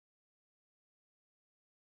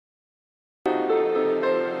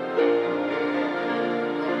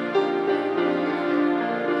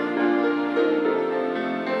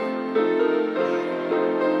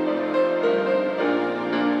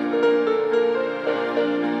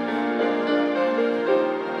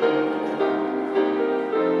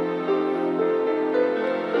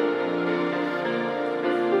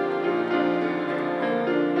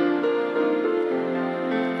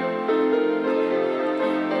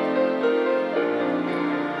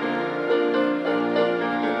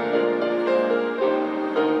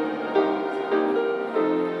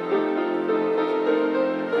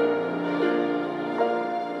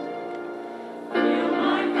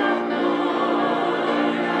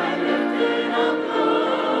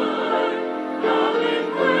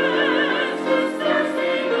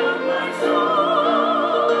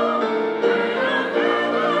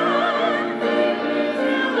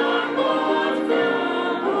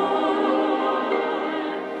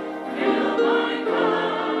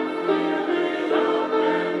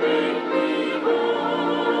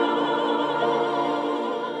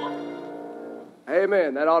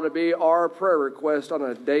ought to be our prayer request on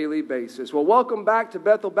a daily basis. Well, welcome back to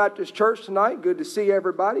Bethel Baptist Church tonight. Good to see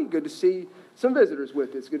everybody. Good to see some visitors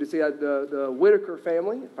with us. Good to see the Whitaker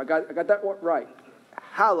family. I got that one right.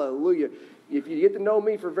 Hallelujah. If you get to know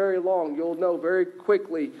me for very long, you'll know very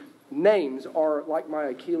quickly names are like my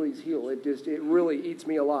Achilles heel. It really eats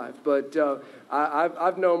me alive. But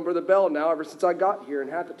I've known Brother Bell now ever since I got here, and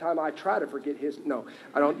half the time I try to forget his. No,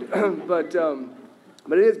 I don't.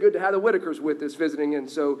 But it is good to have the Whitakers with us visiting, and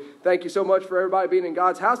so thank you so much for everybody being in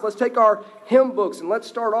God's house. Let's take our hymn books and let's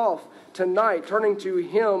start off tonight turning to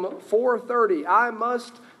hymn 430. I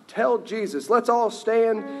must tell Jesus. Let's all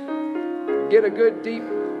stand, get a good deep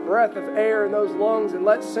breath of air in those lungs, and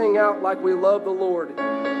let's sing out like we love the Lord.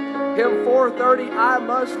 Hymn 430, I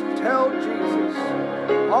must tell Jesus.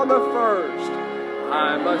 On the first,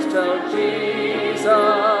 I must tell Jesus all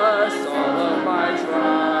of my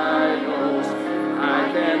trials.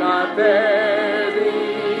 I cannot bear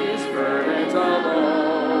these burdens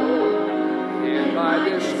alone. In my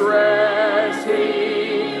distress,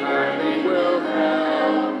 He kindly will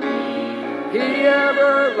help me. He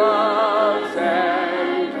ever loves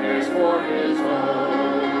and cares for His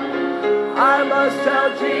own. I must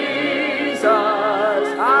tell Jesus,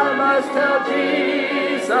 I must tell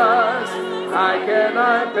Jesus, I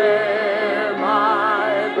cannot bear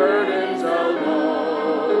my burdens alone.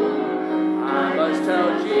 I must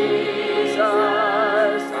tell Jesus,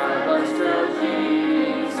 I must tell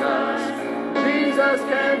Jesus, Jesus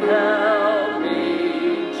can help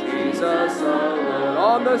me, Jesus alone.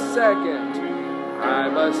 On the second, I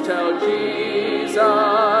must tell Jesus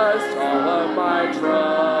all of my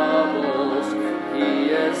troubles. He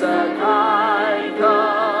is a kind,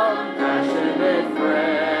 compassionate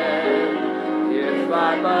friend. If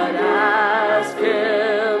I but ask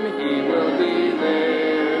Him, He will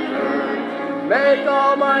deliver. Make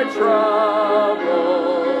all my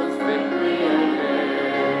troubles victory and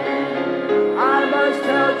end. I must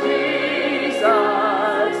tell Jesus,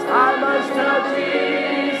 I must tell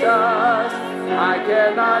Jesus, I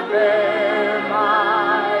cannot bear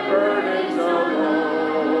my burdens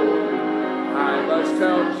alone. I must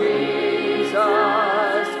tell Jesus,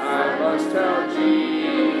 I must tell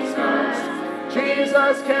Jesus,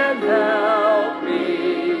 Jesus can help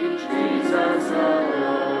me, Jesus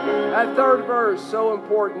alone. That third verse, so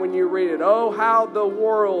important when you read it. Oh, how the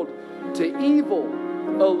world to evil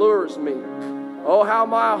allures me. Oh, how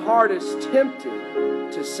my heart is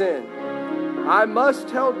tempted to sin. I must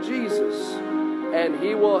tell Jesus, and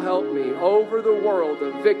He will help me over the world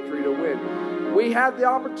of victory to win. We have the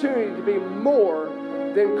opportunity to be more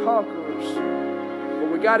than conquerors, but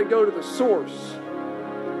we got to go to the source.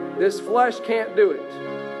 This flesh can't do it.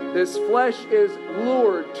 This flesh is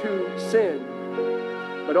lured to sin,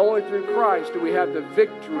 but only through Christ do we have the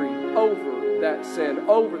victory over that sin,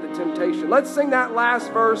 over the temptation. Let's sing that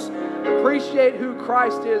last verse. Appreciate who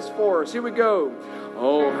Christ is for us. Here we go.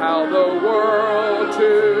 Oh, how the world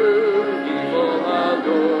to evil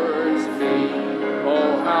allures me.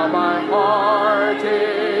 Oh, how my heart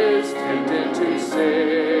is tempted to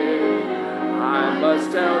sin. I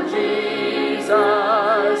must tell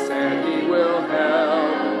Jesus, and He will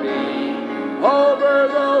help me over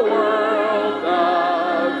the world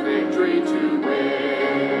of victory to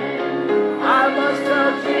win. I must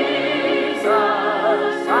tell Jesus,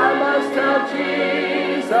 I must tell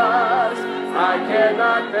Jesus, I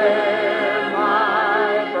cannot bear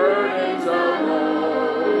my burdens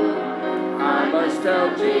alone. I must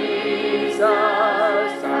tell Jesus,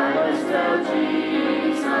 I must tell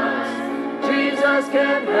Jesus, Jesus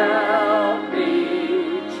can help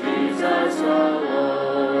me, Jesus alone.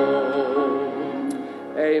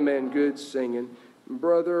 Amen. Good singing.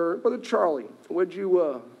 Brother Charlie, would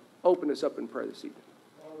you open us up in prayer this evening?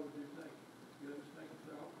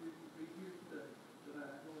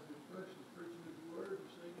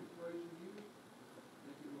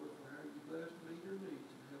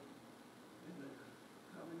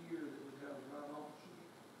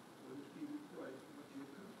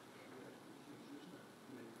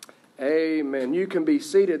 Amen. You can be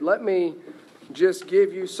seated. Let me just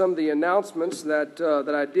give you some of the announcements that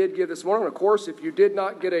I did give this morning. Of course, if you did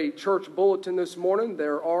not get a church bulletin this morning,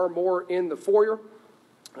 there are more in the foyer.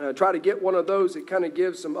 Try to get one of those. It kind of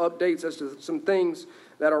gives some updates as to some things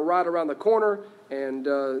that are right around the corner and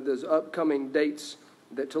those upcoming dates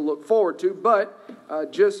that to look forward to.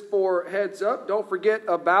 But just for heads up, don't forget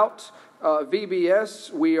about VBS.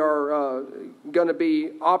 We are going to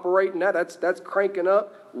be operating that. That's cranking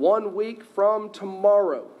up 1 week from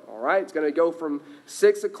tomorrow. All right, it's going to go from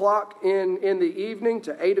 6 o'clock in the evening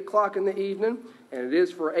to 8 o'clock in the evening, and it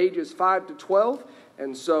is for ages 5 to 12.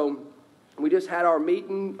 And so We just had our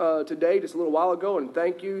meeting today, just a little while ago, and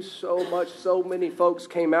thank you so much. So many folks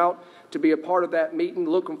came out to be a part of that meeting.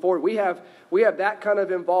 Looking forward. We have that kind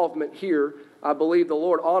of involvement here. I believe the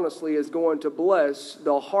Lord honestly is going to bless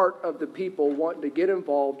the heart of the people wanting to get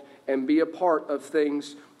involved and be a part of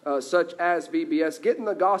things such as VBS, getting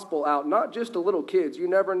the gospel out, not just to little kids. You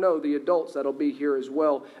never know the adults that'll be here as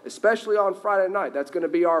well, especially on Friday night. That's going to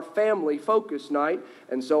be our family focus night,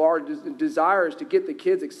 and so our desire is to get the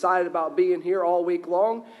kids excited about being here all week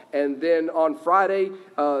long, and then on Friday,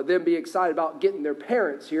 then be excited about getting their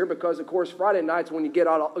parents here, because of course Friday nights when you give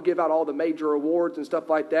out all the major awards and stuff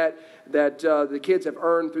like that the kids have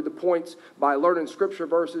earned through the points by learning scripture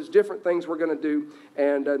verses, different things we're going to do,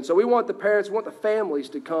 and so we want the parents, we want the families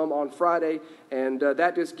to come on Friday, and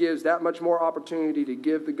that just gives that much more opportunity to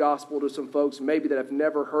give the gospel to some folks maybe that have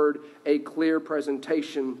never heard a clear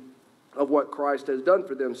presentation of what Christ has done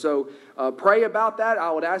for them. So pray about that.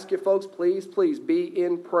 I would ask you folks, please be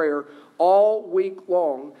in prayer all week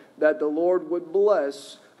long that the Lord would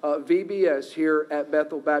bless VBS here at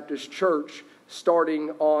Bethel Baptist Church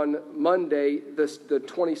starting on Monday, the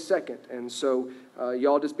 22nd. And so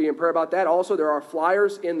y'all just be in prayer about that. Also, there are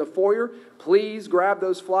flyers in the foyer. Please grab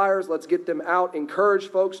those flyers. Let's get them out. Encourage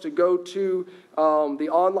folks to go to the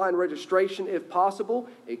online registration if possible.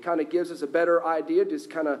 It kind of gives us a better idea, just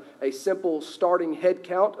kind of a simple starting head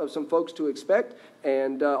count of some folks to expect,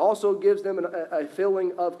 and also gives them a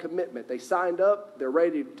feeling of commitment. They signed up. They're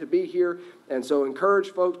ready to be here, and so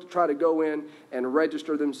encourage folks to try to go in and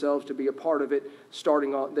register themselves to be a part of it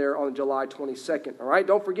starting there on July 22nd. All right,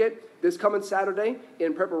 don't forget, this coming Saturday,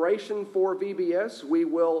 in preparation for VBS, we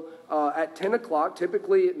will, at 10 o'clock,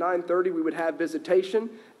 typically at 9:30, we would have visitation.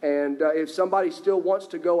 And if somebody still wants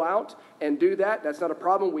to go out and do that, that's not a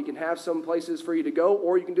problem. We can have some places for you to go,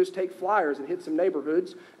 or you can just take flyers and hit some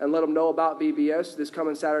neighborhoods and let them know about VBS this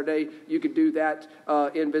coming Saturday. You could do that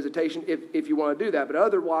in visitation if you want to do that. But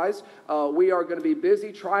otherwise, we are going to be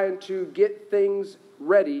busy trying to get things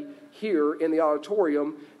ready here in the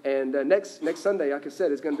auditorium. And next Sunday, like I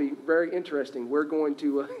said, is going to be very interesting. We're going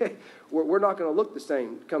to we're not going to look the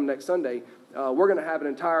same come next Sunday. We're going to have an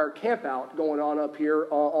entire camp out going on up here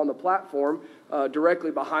on the platform directly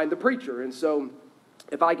behind the preacher. And so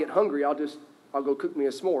if I get hungry, I'll go cook me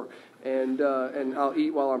a s'more and I'll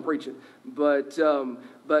eat while I'm preaching. But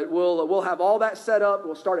we'll have all that set up.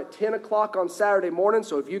 We'll start at 10 o'clock on Saturday morning.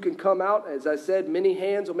 So if you can come out, as I said, many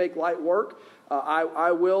hands will make light work.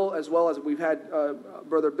 I will, as well as we've had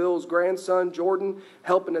Brother Bill's grandson, Jordan,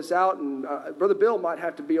 helping us out. And Brother Bill might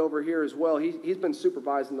have to be over here as well. He's been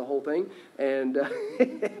supervising the whole thing. And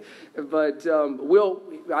but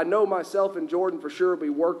I know myself and Jordan for sure will be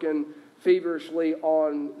working feverishly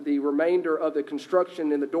on the remainder of the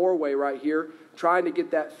construction in the doorway right here, trying to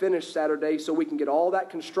get that finished Saturday so we can get all that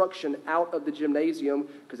construction out of the gymnasium,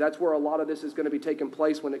 because that's where a lot of this is going to be taking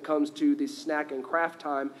place when it comes to the snack and craft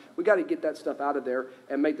time. We got to get that stuff out of there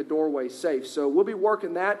and make the doorway safe. So we'll be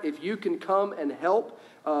working that. If you can come and help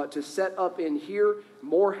to set up in here,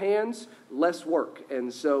 more hands, less work.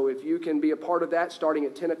 And so if you can be a part of that starting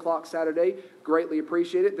at 10 o'clock Saturday, greatly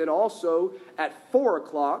appreciate it. Then also at 4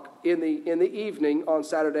 o'clock in the evening on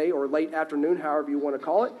Saturday, or late afternoon, however you want to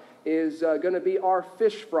call it, is going to be our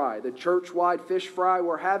fish fry, the church-wide fish fry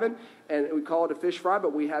we're having. And we call it a fish fry,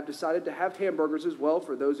 but we have decided to have hamburgers as well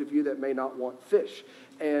for those of you that may not want fish.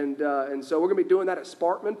 And so we're going to be doing that at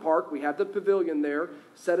Sparkman Park. We have the pavilion there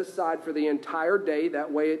set aside for the entire day.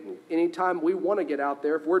 That way, anytime we want to get out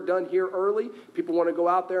there, if we're done here early, people want to go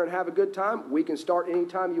out there and have a good time, we can start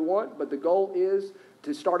anytime you want. But the goal is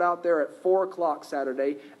to start out there at 4 o'clock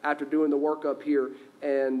Saturday after doing the work up here.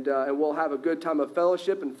 And we'll have a good time of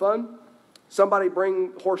fellowship and fun. Somebody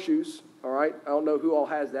bring horseshoes, all right? I don't know who all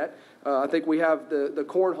has that. I think we have the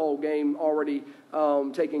cornhole game already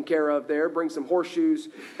taken care of there. Bring some horseshoes,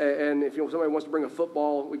 and if somebody wants to bring a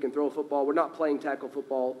football, we can throw a football. We're not playing tackle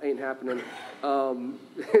football. Ain't happening.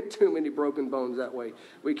 Too many broken bones that way.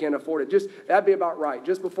 We can't afford it. That'd be about right.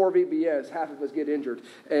 Just before VBS, half of us get injured,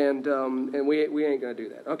 and we ain't going to do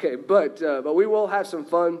that. Okay, but we will have some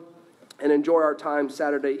fun and enjoy our time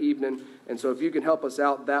Saturday evening. And so if you can help us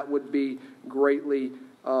out, that would be greatly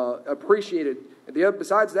appreciated.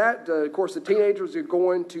 Besides that, of course, the teenagers are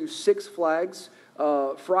going to Six Flags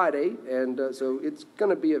Friday, and so it's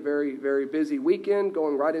going to be a very, very busy weekend,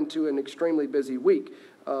 going right into an extremely busy week.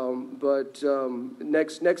 But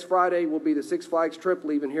next Friday will be the Six Flags trip,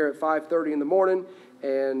 leaving here at 5:30 in the morning,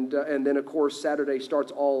 and then, of course, Saturday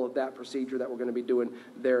starts all of that procedure that we're going to be doing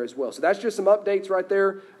there as well. So that's just some updates right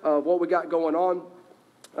there of what we got going on.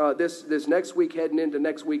 this next week heading into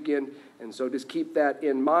next weekend. And so just keep that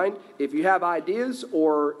in mind. If you have ideas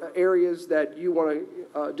or areas that you want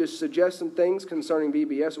to just suggest some things concerning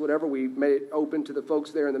VBS or whatever, we made it open to the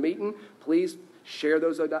folks there in the meeting. Please share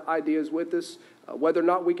those ideas with us. Whether or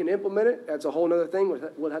not we can implement it, that's a whole other thing.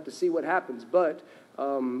 We'll have to see what happens. But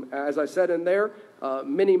as I said in there,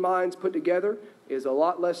 many minds put together is a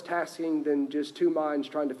lot less tasking than just two minds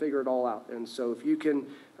trying to figure it all out. And so if you can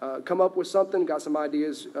come up with something, got some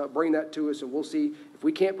ideas, bring that to us, and we'll see. If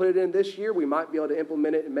we can't put it in this year, we might be able to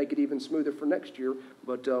implement it and make it even smoother for next year.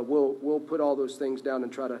 But we'll put all those things down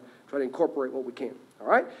and try to incorporate what we can. All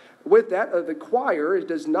right? With that, the choir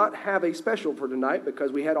does not have a special for tonight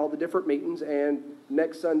because we had all the different meetings, and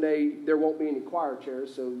next Sunday there won't be any choir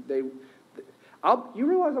chairs. So you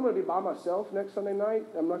realize I'm going to be by myself next Sunday night?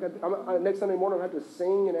 Next Sunday morning I'm going to have to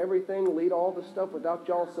sing and everything, lead all the stuff without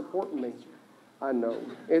y'all supporting me. I know.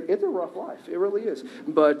 It's a rough life. It really is.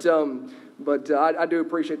 But I do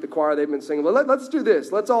appreciate the choir. They've been singing. But let's do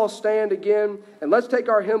this. Let's all stand again, and let's take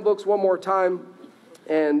our hymn books one more time.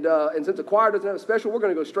 And since the choir doesn't have a special, we're going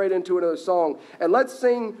to go straight into another song. And let's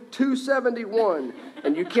sing 271.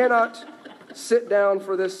 And you cannot sit down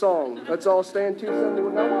for this song. Let's all stand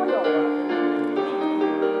 271. Now, why y'all?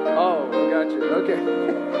 Oh, I got you. Okay.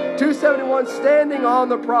 271, Standing on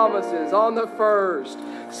the Promises, on the first.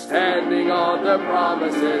 Standing on the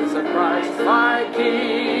promises of Christ my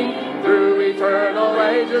King, through eternal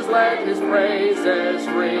ages let his praises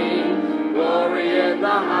ring. Glory in the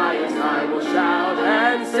highest I will shout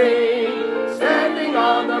and sing, standing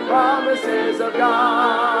on the promises of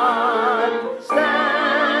God.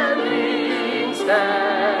 Standing,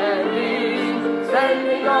 standing,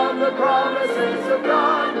 standing on the promises of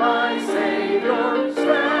God, my Savior.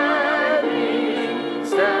 Standing,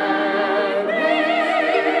 standing,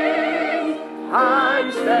 I'm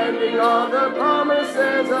standing on the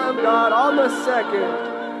promises of God. On the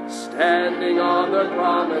second, standing on the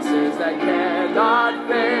promises that cannot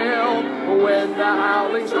fail, when the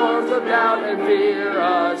howling storms of doubt and fear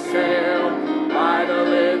assail, by the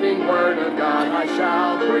living word of God I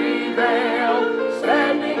shall prevail,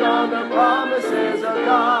 standing on the promises of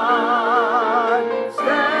God.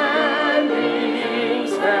 Standing,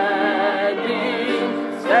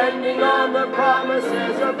 standing, standing on the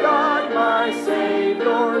promises of God, my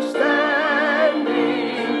Savior.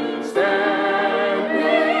 Standing, standing,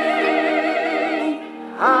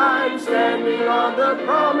 I'm standing on the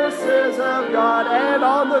promises of God. And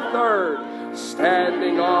on the third,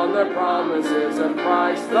 standing on the promises of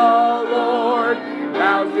Christ the Lord,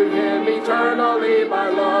 bound to him eternally by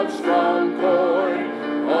love's strong cord,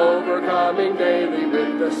 overcoming daily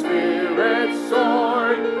with the Spirit's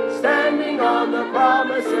sword, standing on the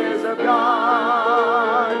promises of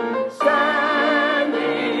God.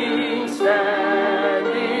 Standing,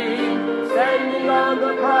 standing, standing on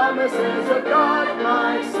the promises of God,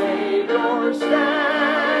 my Savior.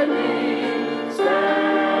 Standing,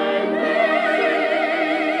 standing,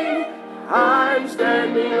 I'm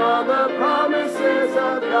standing on the promises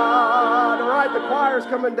of God. All right, the choir's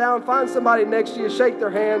coming down. Find somebody next to you, shake their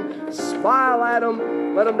hand, smile at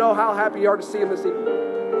them, let them know how happy you are to see them this evening.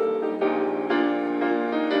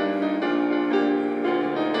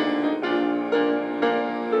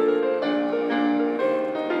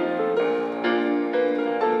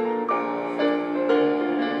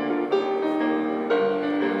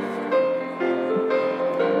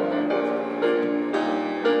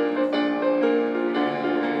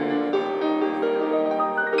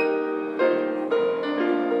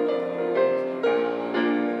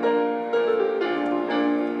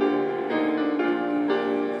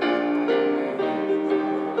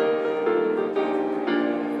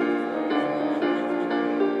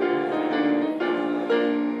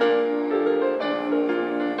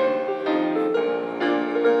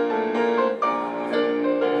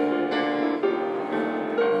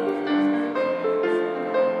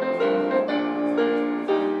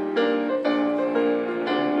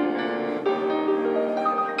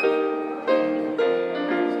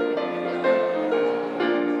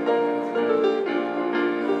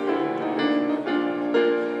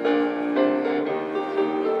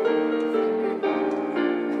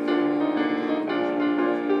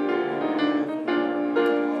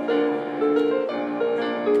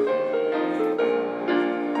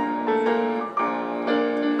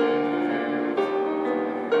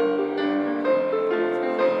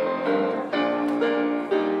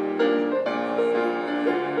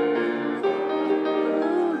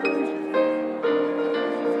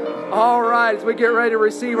 right, as we get ready to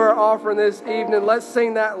receive our offering this evening, let's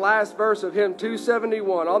sing that last verse of hymn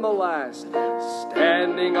 271 on the last.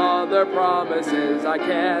 Standing on the promises, I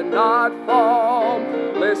cannot fall,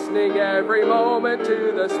 listening every moment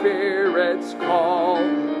to the Spirit's call,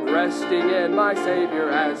 resting in my Savior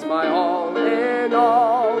as my all in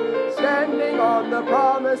all, standing on the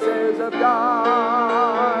promises of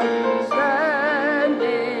God,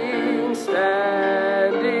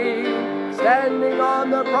 standing on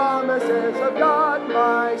the promises of God,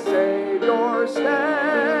 my Savior,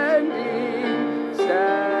 standing.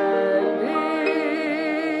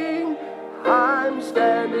 I'm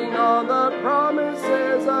standing on the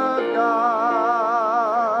promises of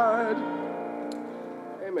God.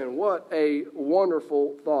 Amen. What a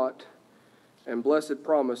wonderful thought and blessed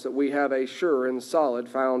promise that we have a sure and solid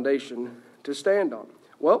foundation to stand on.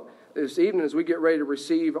 Well, this evening as we get ready to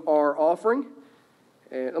receive our offering,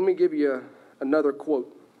 and let me give you another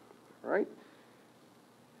quote, all right?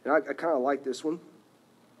 And I kind of like this one.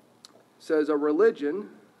 It says, a religion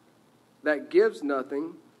that gives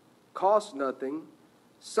nothing, costs nothing,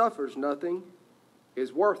 suffers nothing,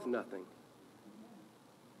 is worth nothing.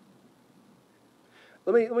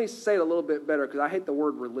 Let me say it a little bit better, because I hate the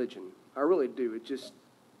word religion. I really do.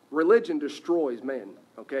 Religion destroys man,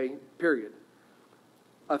 okay? Period.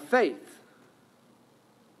 A faith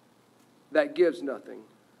that gives nothing,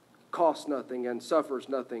 costs nothing, and suffers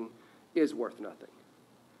nothing is worth nothing.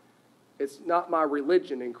 It's not my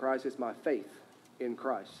religion in Christ, it's my faith in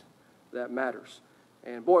Christ that matters.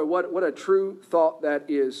 And boy, what a true thought that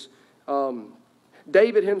is.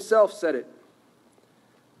 David himself said it.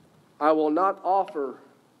 I will not offer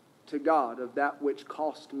to God of that which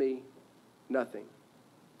cost me nothing.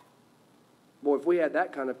 Boy, if we had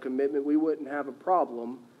that kind of commitment, we wouldn't have a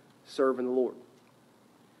problem serving the Lord.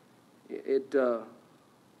 It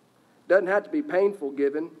doesn't have to be painful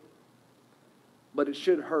giving, but it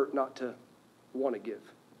should hurt not to want to give.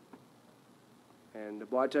 And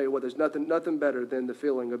boy, I tell you what, there's nothing better than the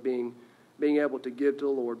feeling of being able to give to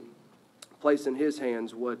the Lord, place in His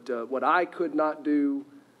hands what I could not do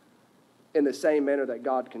in the same manner that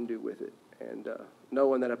God can do with it. And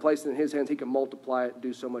knowing that I place it in His hands, He can multiply it and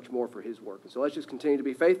do so much more for His work. And so let's just continue to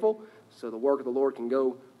be faithful so the work of the Lord can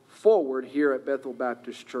go forward here at Bethel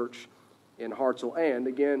Baptist Church in Hartselle and,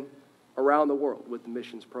 again, around the world with the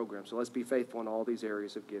missions program. So let's be faithful in all these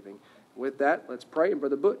areas of giving. With that, let's pray. And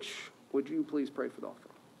Brother Butch, would you please pray for the offering?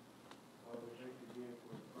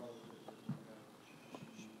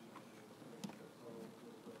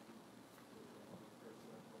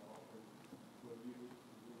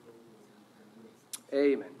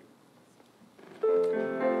 Amen.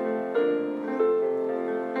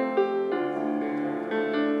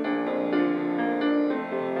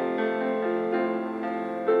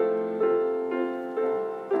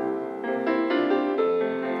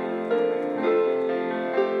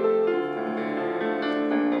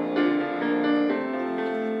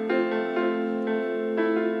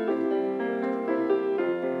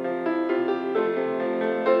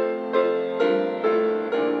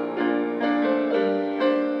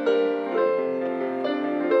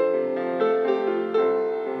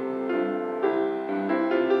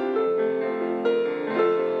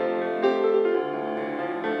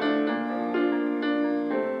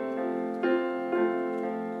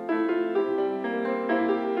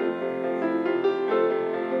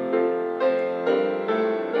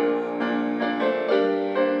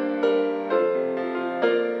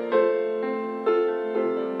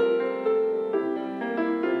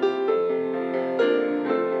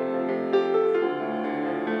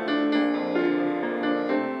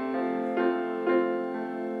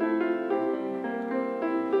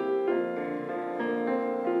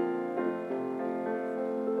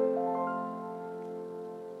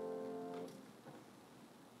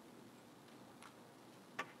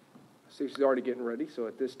 See, she's already getting ready. So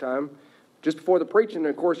at this time, just before the preaching,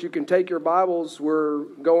 of course, you can take your Bibles. We're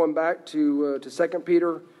going back to 2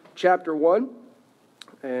 Peter chapter 1.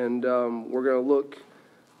 And we're going to look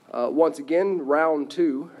once again, round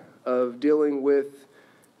 2 of dealing with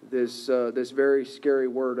this very scary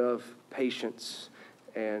word of patience.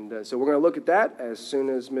 And so we're going to look at that as soon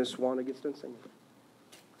as Miss Wanda gets done singing.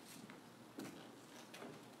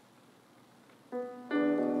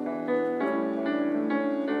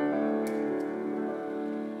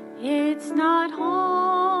 It's not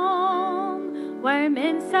home where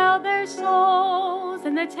men sell their souls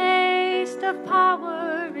and the taste of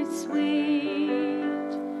power is sweet,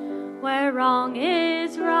 where wrong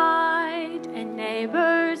is right and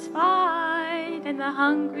neighbors fight and the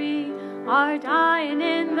hungry are dying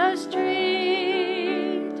in the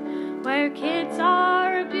street, where kids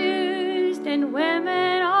are abused and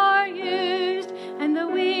women are used, and the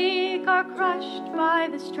weak are crushed by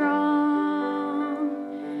the strong.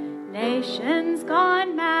 Nations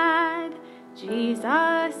gone mad,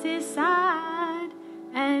 Jesus is sad,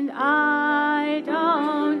 and I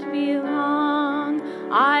don't belong.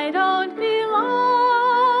 I don't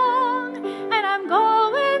belong, and I'm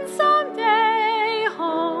going someday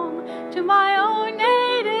home to my own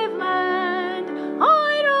native land.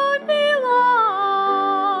 I don't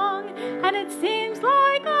belong, and it seems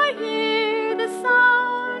like I hear the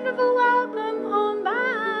sound of a welcome home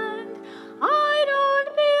band. I don't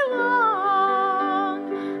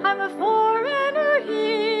belong, I'm a foreigner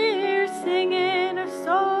here singing a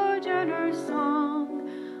sojourner song.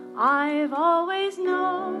 I've always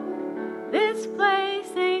known this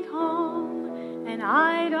place ain't home, and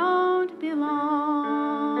I don't belong.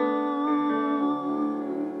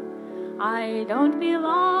 I don't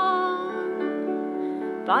belong,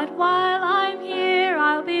 but while I'm here,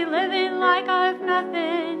 I'll be living like I've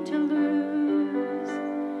nothing to lose.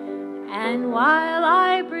 And while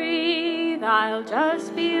I breathe, I'll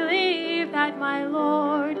just believe that my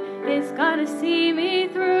Lord is gonna see me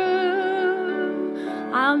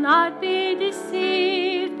through. I'll not be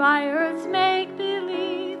deceived by earth's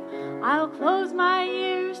make-believe. I'll close my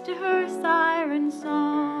ears to her siren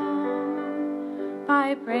song.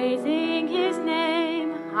 By praising his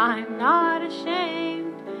name, I'm not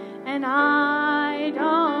ashamed, and I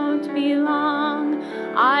don't belong.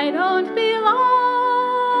 I don't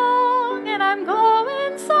belong, and I'm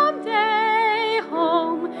going someday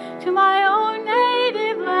home to my own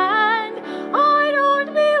native land. I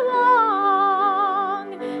don't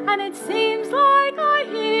belong, and it seems like I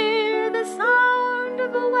hear the sound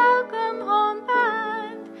of a welcome home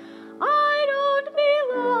band. I don't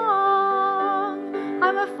belong,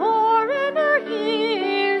 I'm a foreigner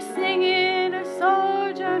here singing a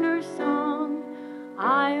sojourner song.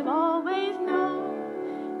 I've always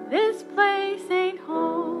known this place ain't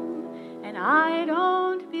home, and I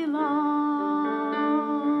don't belong.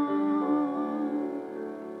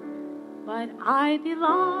 But I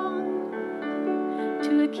belong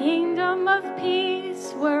to a kingdom of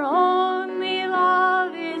peace where only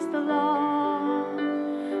love is the law,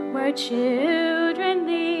 where children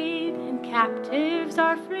lead and captives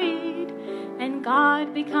are freed, and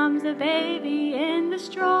God becomes a baby in the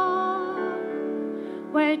straw,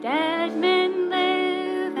 where dead men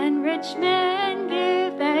live and rich men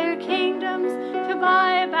give their kingdoms to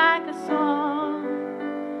buy back a song,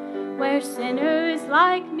 where sinners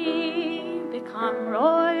like me become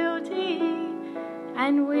royalty,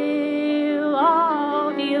 and we'll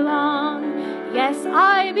all belong. Yes,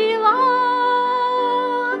 I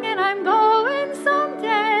belong, and I'm going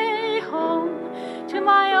someday home to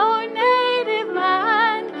my own native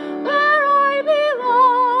land where I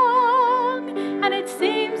belong. And it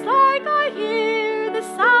seems like I hear the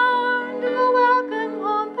sound of a welcome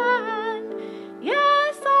home band.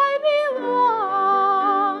 Yes, I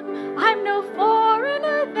belong, I'm no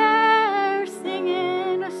foreigner there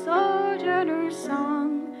singing a sojourner song.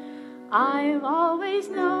 I've always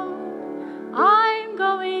known I'm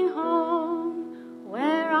going home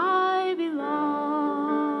where I belong.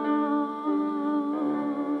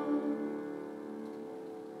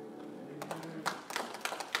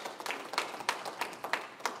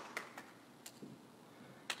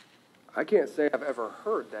 I can't say I've ever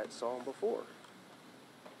heard that song before.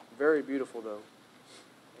 Very beautiful, though.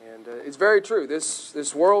 And it's very true.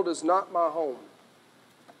 This world is not my home.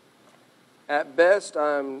 At best,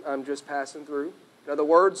 I'm just passing through. In other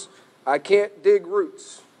words, I can't dig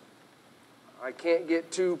roots. I can't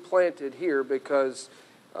get too planted here because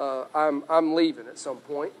I'm leaving at some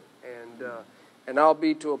point, and I'll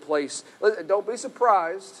be to a place. Don't be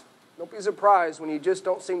surprised. Don't be surprised when you just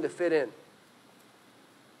don't seem to fit in.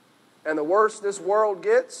 And the worse this world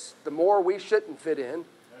gets, the more we shouldn't fit in,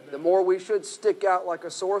 the more we should stick out like a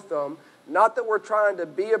sore thumb. Not that we're trying to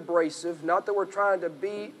be abrasive, not that we're trying to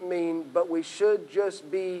be mean, but we should just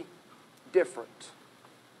be different.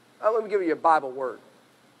 Let me give you a Bible word,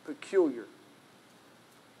 peculiar.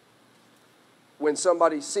 When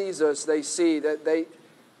somebody sees us, they see that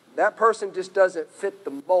that person just doesn't fit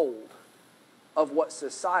the mold of what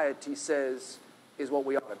society says is what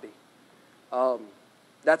we ought to be.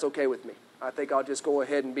 That's okay with me. I think I'll just go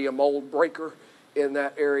ahead and be a mold breaker in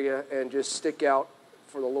that area and just stick out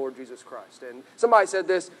for the Lord Jesus Christ. And somebody said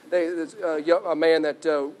this, a man that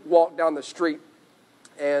walked down the street,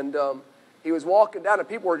 and he was walking down, and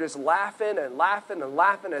people were just laughing and laughing and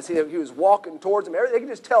laughing as he was walking towards them. They could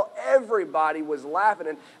just tell everybody was laughing.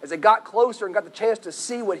 And as they got closer and got the chance to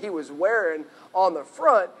see what he was wearing on the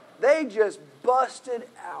front, they just busted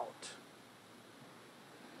out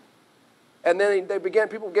And then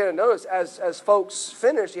people began to notice as folks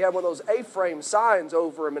finished, he had one of those A-frame signs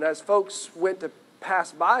over him. And as folks went to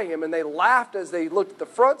pass by him, and they laughed as they looked at the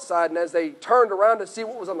front side, and as they turned around to see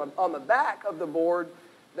what was on the back of the board,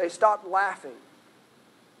 they stopped laughing.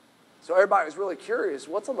 So everybody was really curious,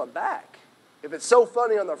 what's on the back? If it's so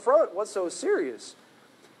funny on the front, what's so serious?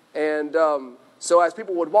 And so as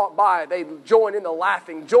people would walk by, they'd join in the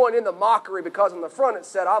laughing, join in the mockery, because on the front it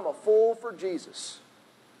said, I'm a fool for Jesus.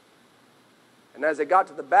 And as they got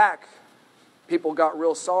to the back, people got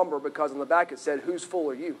real somber, because on the back it said, whose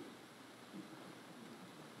fool are you?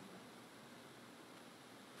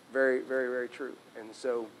 Very, very, very true. And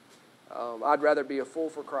so I'd rather be a fool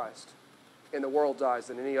for Christ in the world's eyes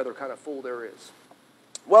than any other kind of fool there is.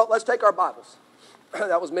 Well, let's take our Bibles.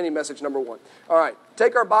 That was mini message number 1. All right,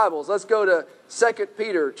 take our Bibles. Let's go to 2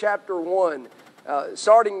 Peter chapter 1.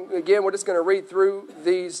 Starting again, we're just going to read through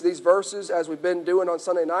these verses as we've been doing on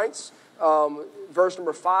Sunday nights. Verse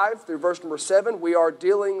number 5 through verse number 7, we are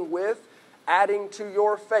dealing with adding to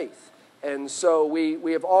your faith. And so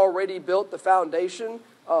we have already built the foundation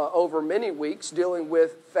over many weeks dealing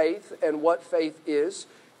with faith and what faith is.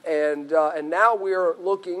 And now we're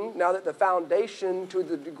looking, now that the foundation to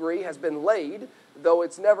the degree has been laid, though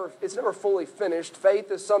it's never fully finished.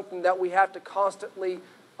 Faith is something that we have to constantly,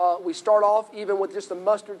 we start off even with just a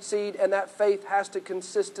mustard seed, and that faith has to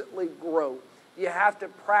consistently grow. You have to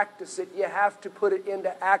practice it. You have to put it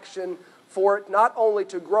into action for it not only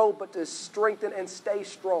to grow, but to strengthen and stay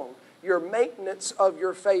strong. Your maintenance of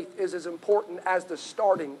your faith is as important as the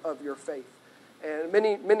starting of your faith. And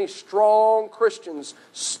many strong Christians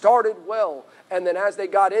started well, and then as they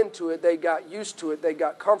got into it, they got used to it, they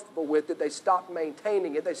got comfortable with it, they stopped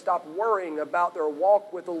maintaining it, they stopped worrying about their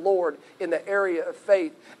walk with the Lord in the area of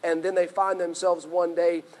faith, and then they find themselves one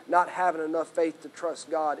day not having enough faith to trust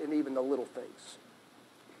God in even the little things.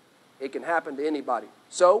 It can happen to anybody.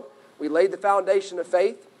 So, we laid the foundation of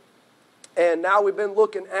faith, and now we've been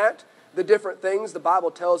looking at the different things the Bible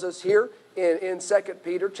tells us here in 2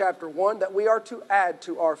 Peter chapter 1 that we are to add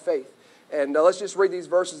to our faith. And let's just read these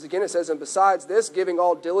verses again. It says, and besides this, giving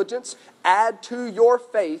all diligence, add to your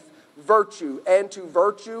faith virtue, and to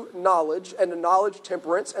virtue knowledge, and to knowledge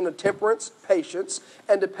temperance, and to temperance patience,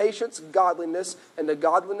 and to patience godliness, and to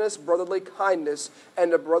godliness brotherly kindness,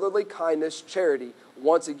 and to brotherly kindness charity.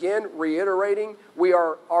 Once again, reiterating,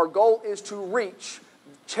 our goal is to reach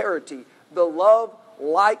charity, the love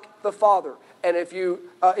like the Father. And if you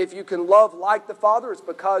can love like the Father, it's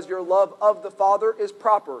because your love of the Father is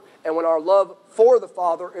proper. And when our love for the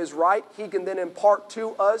Father is right, He can then impart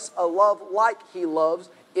to us a love like He loves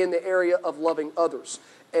in the area of loving others.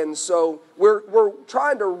 And so we're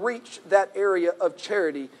trying to reach that area of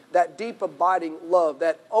charity, that deep abiding love,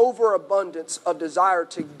 that overabundance of desire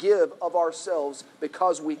to give of ourselves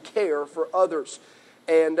because we care for others.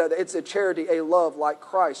 And it's a charity, a love like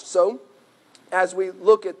Christ. So as we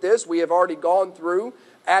look at this, we have already gone through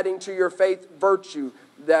adding to your faith virtue,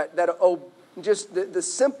 just the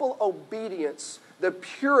simple obedience, the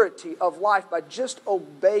purity of life by just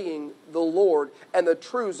obeying the Lord and the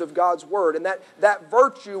truths of God's Word. And that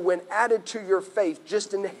virtue, when added to your faith,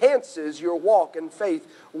 just enhances your walk in faith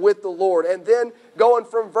with the Lord. And then going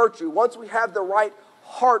from virtue, once we have the right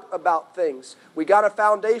heart about things, we got a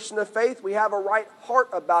foundation of faith, we have a right heart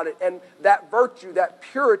about it, and that virtue, that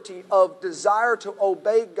purity of desire to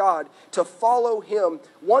obey God, to follow Him,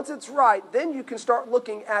 once it's right, then you can start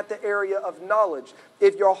looking at the area of knowledge.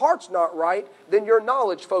 If your heart's not right, then your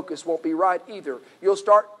knowledge focus won't be right either. You'll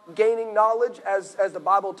start gaining knowledge, as the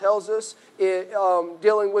Bible tells us,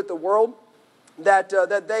 dealing with the world, that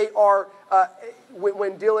they are,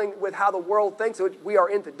 when dealing with how the world thinks, which we are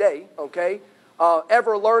in today, okay,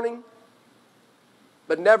 ever learning,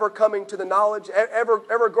 but never coming to the knowledge,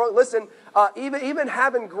 ever growing. Listen, even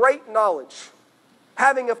having great knowledge,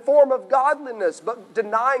 having a form of godliness, but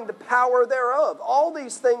denying the power thereof. All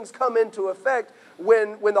these things come into effect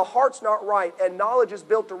when the heart's not right and knowledge is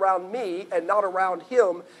built around me and not around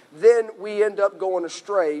Him, then we end up going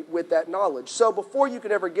astray with that knowledge. So before you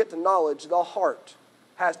can ever get to knowledge, the heart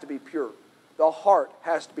has to be pure. The heart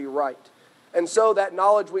has to be right. And so that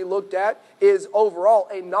knowledge we looked at is overall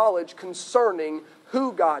a knowledge concerning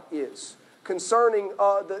who God is, concerning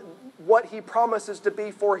what He promises to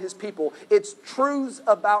be for His people. It's truths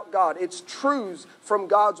about God. It's truths from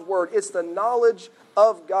God's Word. It's the knowledge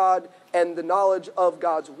of God and the knowledge of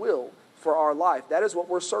God's will for our life. That is what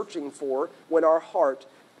we're searching for when our heart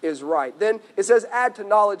is right. Then it says add to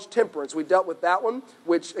knowledge temperance. We dealt with that one,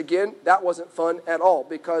 which again, that wasn't fun at all,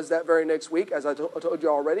 because that very next week, as I told you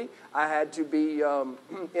already, I had to be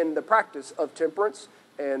in the practice of temperance,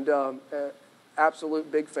 and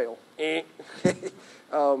absolute big fail. I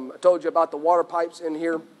told you about the water pipes in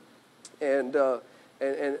here and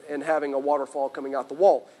having a waterfall coming out the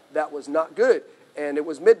wall. That was not good. And it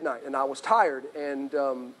was midnight, and I was tired, and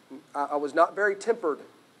I was not very tempered.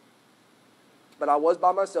 But I was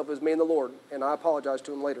by myself. It was me and the Lord, and I apologized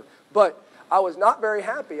to him later. But I was not very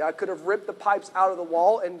happy. I could have ripped the pipes out of the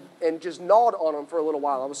wall and just gnawed on them for a little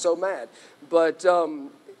while. I was so mad. But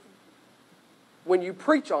when you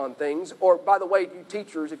preach on things, or by the way, you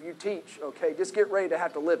teachers, if you teach, okay, just get ready to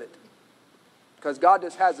have to live it. Because God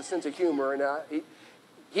just has a sense of humor, and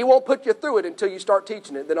He won't put you through it until you start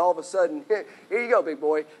teaching it. Then all of a sudden, here you go, big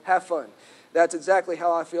boy, have fun. That's exactly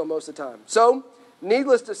how I feel most of the time. So,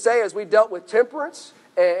 needless to say, as we dealt with temperance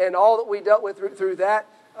and all that we dealt with through that,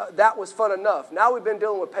 that was fun enough. Now we've been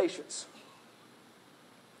dealing with patience.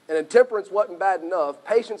 And intemperance wasn't bad enough.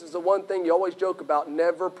 Patience is the one thing you always joke about.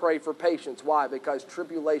 Never pray for patience. Why? Because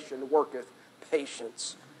tribulation worketh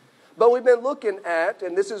patience. But we've been looking at,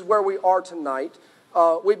 and this is where we are tonight,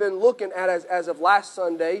 we've been looking at, as of last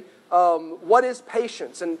Sunday, what is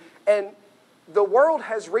patience? And the world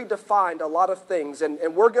has redefined a lot of things, and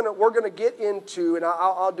we're gonna get into, and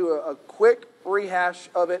I'll do a quick rehash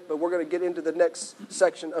of it, but we're going to get into the next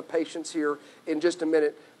section of patience here in just a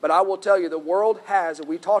minute. But I will tell you, the world has, and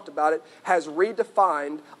we talked about it, has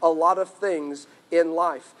redefined a lot of things in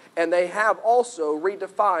life. And they have also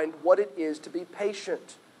redefined what it is to be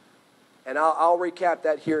patient. And I'll recap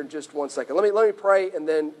that here in just one second. Let me pray, and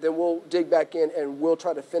then we'll dig back in, and we'll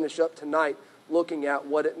try to finish up tonight looking at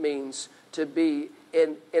what it means to be,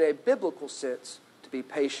 in a biblical sense, to be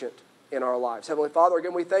patient in our lives. Heavenly Father,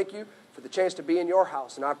 again, we thank you for the chance to be in your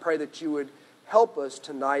house. And I pray that you would help us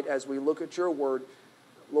tonight as we look at your word.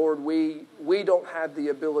 Lord, we don't have the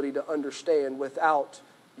ability to understand without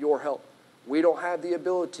your help. We don't have the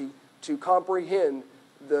ability to comprehend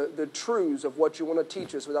the truths of what you want to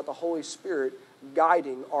teach us without the Holy Spirit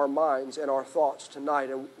guiding our minds and our thoughts tonight.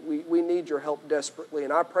 And we need your help desperately.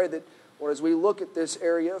 And I pray that, Lord, as we look at this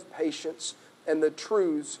area of patience and the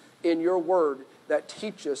truths in your word that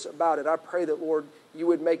teach us about it, I pray that, Lord, you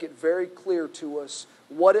would make it very clear to us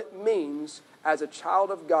what it means as a child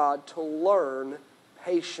of God to learn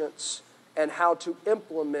patience and how to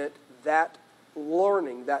implement that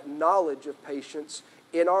learning, that knowledge of patience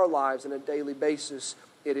in our lives on a daily basis.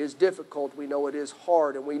 It is difficult. We know it is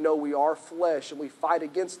hard, and we know we are flesh, and we fight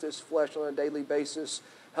against this flesh on a daily basis.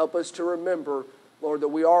 Help us to remember, Lord, that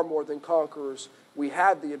we are more than conquerors. We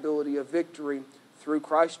have the ability of victory through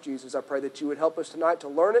Christ Jesus. I pray that you would help us tonight to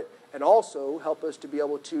learn it, and also help us to be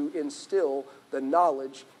able to instill the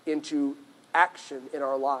knowledge into action in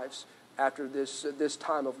our lives after this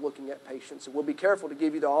time of looking at patience. And we'll be careful to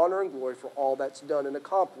give you the honor and glory for all that's done and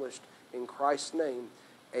accomplished. In Christ's name,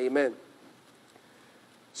 amen.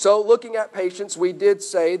 So looking at patience, we did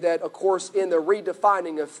say that, of course, in the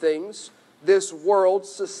redefining of things, this world,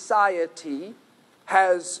 society,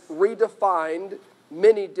 has redefined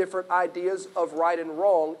many different ideas of right and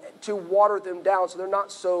wrong to water them down so they're not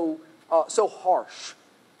so harsh.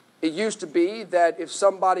 It used to be that if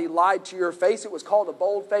somebody lied to your face, it was called a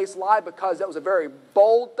bold-faced lie because that was a very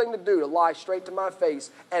bold thing to do, to lie straight to my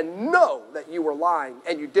face and know that you were lying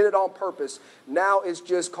and you did it on purpose. Now it's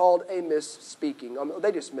just called a misspeaking.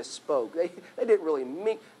 They just misspoke. They didn't really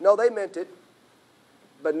mean, no, they meant it,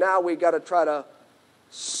 but now we got to try to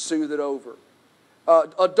soothe it over.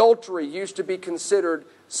 Adultery used to be considered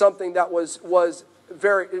something that was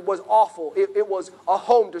awful. It was a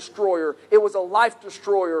home destroyer. It was a life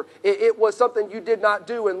destroyer. It was something you did not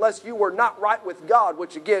do unless you were not right with God,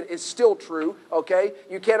 which again is still true. Okay,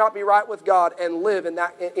 you cannot be right with God and live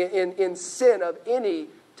in sin of any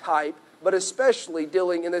type, but especially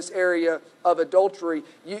dealing in this area of adultery.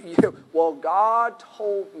 Well, God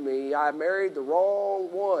told me I married the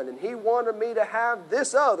wrong one, and He wanted me to have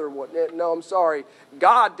this other one. No, I'm sorry.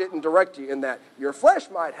 God didn't direct you in that. Your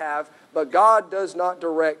flesh might have, but God does not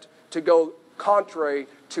direct to go contrary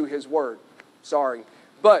to His word. Sorry.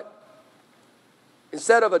 But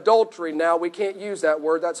instead of adultery now, we can't use that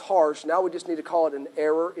word. That's harsh. Now we just need to call it an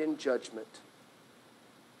error in judgment.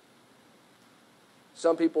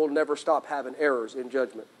 Some people never stop having errors in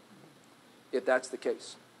judgment, if that's the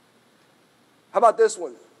case. How about this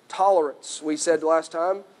one? Tolerance, we said last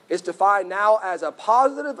time, is defined now as a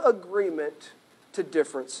positive agreement to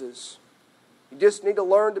differences. You just need to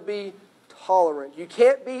learn to be tolerant. You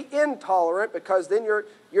can't be intolerant because then you're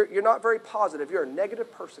not very positive. You're a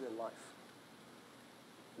negative person in life.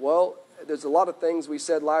 Well, there's a lot of things we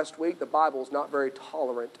said last week the Bible's not very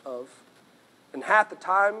tolerant of. And half the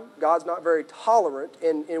time, God's not very tolerant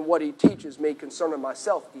in what He teaches me concerning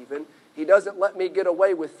myself even. He doesn't let me get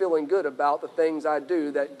away with feeling good about the things I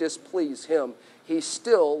do that displease Him. He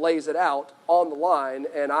still lays it out on the line,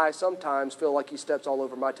 and I sometimes feel like He steps all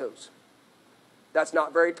over my toes. That's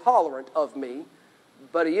not very tolerant of me,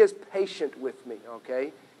 but He is patient with me,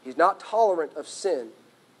 okay? He's not tolerant of sin.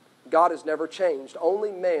 God has never changed.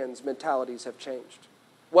 Only man's mentalities have changed.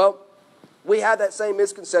 Well, we have that same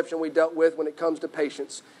misconception we dealt with when it comes to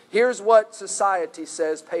patience. Here's what society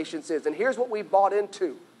says patience is, and here's what we bought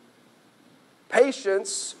into.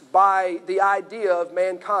 Patience, by the idea of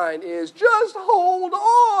mankind, is just hold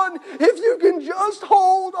on. If you can just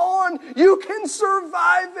hold on, you can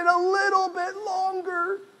survive it a little bit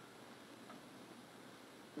longer.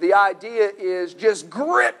 The idea is just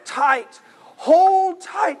grip tight, hold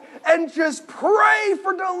tight, and just pray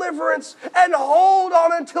for deliverance and hold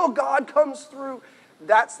on until God comes through.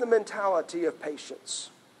 That's the mentality of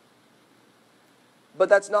patience. But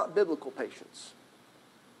that's not biblical patience.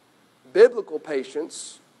 Biblical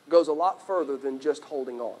patience goes a lot further than just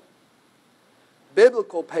holding on.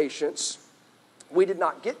 Biblical patience, we did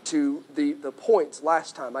not get to the points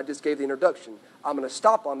last time. I just gave the introduction. I'm going to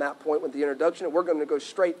stop on that point with the introduction, and we're going to go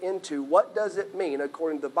straight into what does it mean,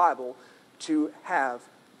 according to the Bible, to have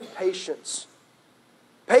patience.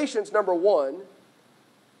 Patience, number one,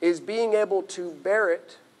 is being able to bear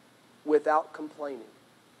it without complaining.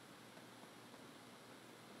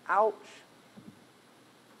 Ouch.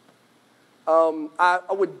 I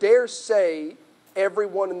would dare say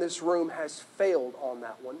everyone in this room has failed on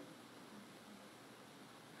that one.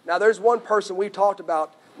 Now, there's one person we talked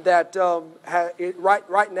about that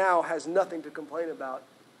right now has nothing to complain about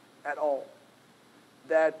at all.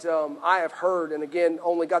 That I have heard, and again,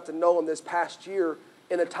 only got to know him this past year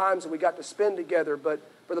in the times that we got to spend together. But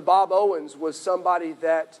Brother Bob Owens was somebody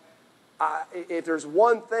that, if there's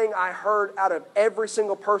one thing I heard out of every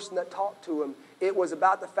single person that talked to him, it was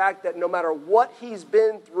about the fact that no matter what he's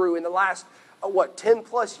been through in the last, 10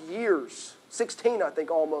 plus years, 16 I think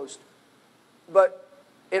almost, but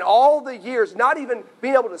in all the years, not even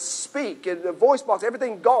being able to speak, and the voice box,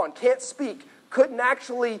 everything gone, can't speak, couldn't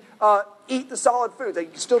actually eat the solid foods. He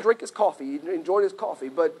could still drink his coffee, he enjoyed his coffee,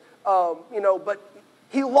 but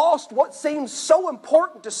he lost what seems so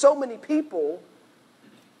important to so many people.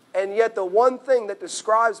 And yet the one thing that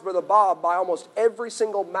describes Brother Bob by almost every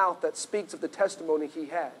single mouth that speaks of the testimony he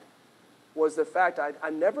had was the fact I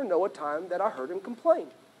never know a time that I heard him complain.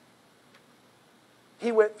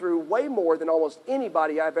 He went through way more than almost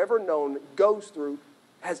anybody I've ever known goes through,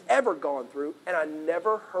 has ever gone through, and I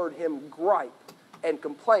never heard him gripe and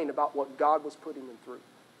complain about what God was putting him through.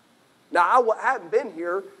 Now, I haven't been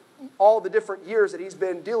here all the different years that he's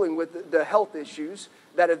been dealing with the health issues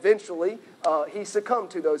that eventually he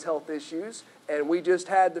succumbed to those health issues. And we just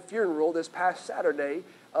had the funeral this past Saturday,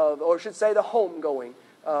 or I should say the homegoing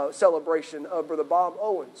celebration of Brother Bob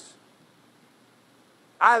Owens.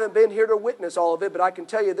 I haven't been here to witness all of it, but I can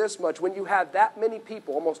tell you this much. When you have that many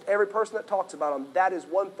people, almost every person that talks about him, that is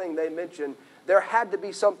one thing they mention. There had to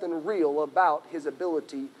be something real about his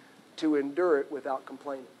ability to endure it without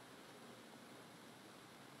complaining.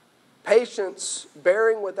 Patience,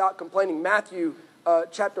 bearing without complaining. Matthew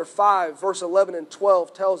chapter 5, verse 11 and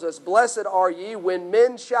 12 tells us, "Blessed are ye when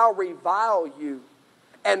men shall revile you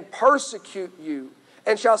and persecute you,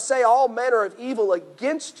 and shall say all manner of evil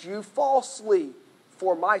against you falsely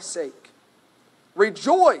for my sake.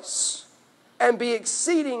 Rejoice and be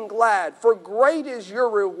exceeding glad, for great is your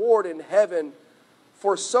reward in heaven,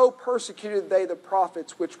 for so persecuted they the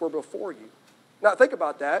prophets which were before you." Now think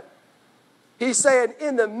about that. He's saying,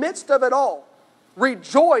 in the midst of it all,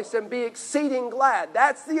 rejoice and be exceeding glad.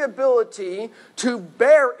 That's the ability to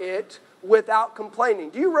bear it without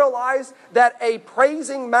complaining. Do you realize that a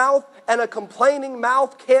praising mouth and a complaining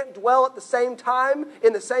mouth can't dwell at the same time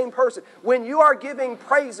in the same person? When you are giving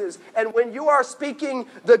praises and when you are speaking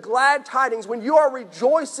the glad tidings, when you are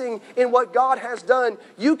rejoicing in what God has done,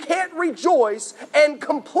 you can't rejoice and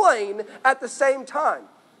complain at the same time.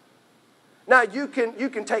 Now, you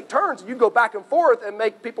can take turns. You go back and forth and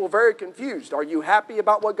make people very confused. Are you happy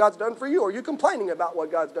about what God's done for you? Or are you complaining about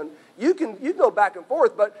what God's done? You can go back and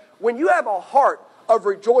forth. But when you have a heart of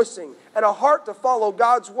rejoicing and a heart to follow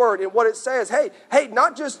God's word and what it says, hey,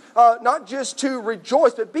 not just to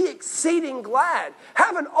rejoice, but be exceeding glad.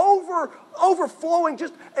 Have an overflowing,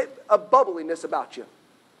 just a bubbliness about you.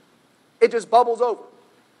 It just bubbles over.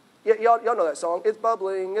 Y'all know that song. It's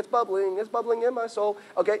bubbling, it's bubbling, it's bubbling in my soul.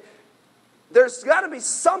 Okay. There's got to be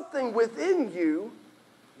something within you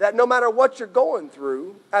that no matter what you're going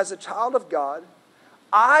through as a child of God,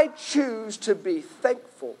 I choose to be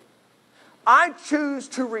thankful. I choose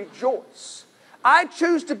to rejoice. I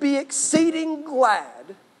choose to be exceeding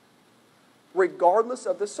glad regardless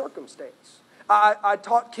of the circumstance. I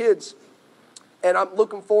taught kids, and I'm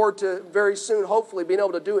looking forward to very soon, hopefully, being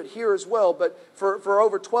able to do it here as well. But for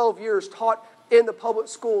over 12 years, taught in the public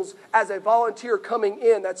schools as a volunteer coming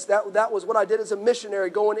in. That was what I did as a missionary,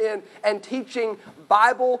 going in and teaching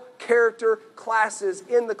Bible character classes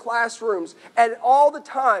in the classrooms. And all the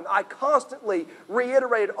time, I constantly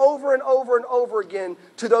reiterated over and over and over again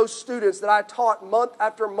to those students that I taught month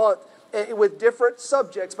after month with different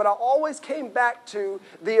subjects, but I always came back to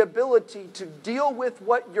the ability to deal with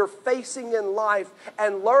what you're facing in life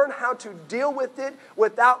and learn how to deal with it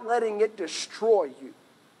without letting it destroy you.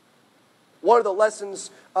 One of the lessons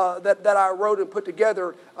that I wrote and put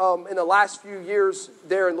together in the last few years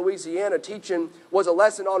there in Louisiana teaching was a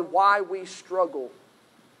lesson on why we struggle.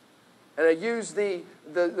 And I used the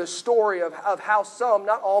story of how some,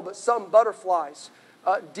 not all, but some butterflies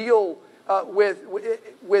deal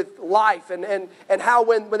with life, and how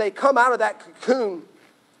when they come out of that cocoon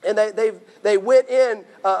and they went in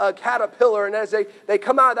a caterpillar, and as they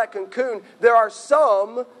come out of that cocoon, there are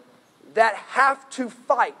some that have to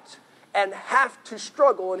fight and have to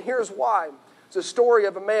struggle. And here's why. It's a story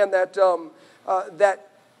of a man that found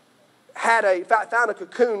a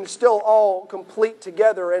cocoon still all complete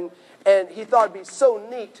together, and he thought it'd be so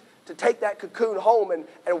neat to take that cocoon home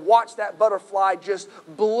and watch that butterfly just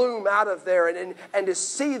bloom out of there and to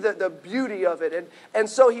see the beauty of it. And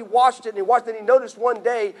so he watched it and he noticed one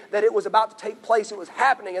day that it was about to take place. It was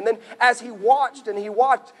happening. And then as he watched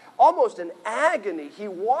almost in agony, he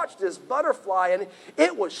watched this butterfly, and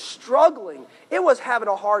it was struggling. It was having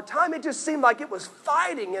a hard time. It just seemed like it was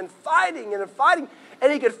fighting and fighting and fighting.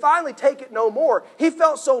 And he could finally take it no more. He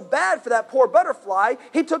felt so bad for that poor butterfly.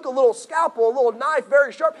 He took a little scalpel, a little knife,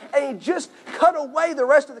 very sharp, and he just cut away the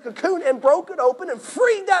rest of the cocoon and broke it open and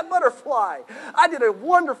freed that butterfly. I did a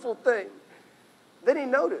wonderful thing. Then he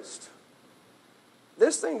noticed,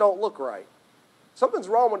 this thing don't look right. Something's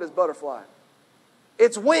wrong with this butterfly.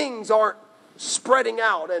 Its wings aren't spreading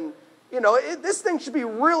out, and this thing should be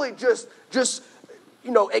really just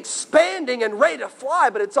expanding and ready to fly,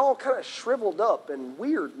 but it's all kind of shriveled up and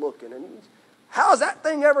weird looking. And how's that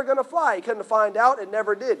thing ever going to fly? He couldn't find out. It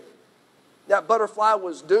never did. That butterfly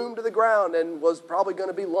was doomed to the ground and was probably going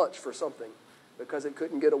to be lunch for something because it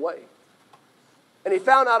couldn't get away. And he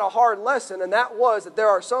found out a hard lesson, and that was that there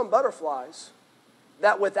are some butterflies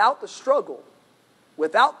that without the struggle,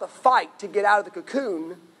 without the fight to get out of the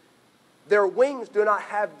cocoon, their wings do not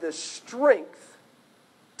have the strength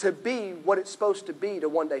to be what it's supposed to be to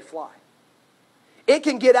one day fly. It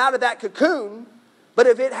can get out of that cocoon, but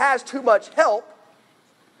if it has too much help,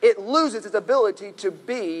 it loses its ability to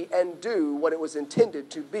be and do what it was intended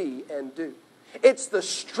to be and do. It's the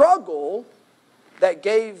struggle that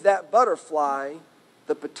gave that butterfly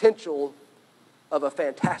the potential of a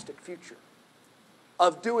fantastic future,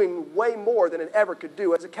 of doing way more than it ever could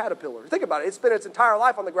do as a caterpillar. Think about it. It spent its entire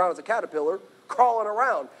life on the ground as a caterpillar, crawling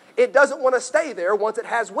around. It doesn't want to stay there once it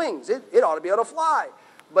has wings. It ought to be able to fly.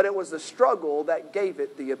 But it was the struggle that gave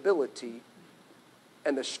it the ability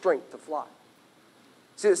and the strength to fly.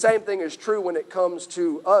 See, the same thing is true when it comes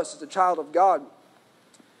to us as a child of God.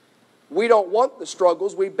 We don't want the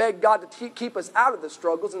struggles. We beg God to keep us out of the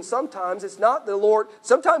struggles. And sometimes it's not the Lord.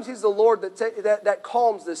 Sometimes He's the Lord that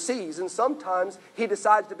calms the seas. And sometimes He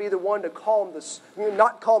decides to be the one to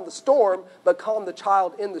not calm the storm, but calm the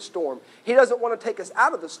child in the storm. He doesn't want to take us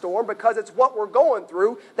out of the storm because it's what we're going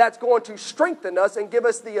through that's going to strengthen us and give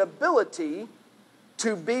us the ability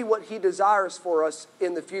to be what He desires for us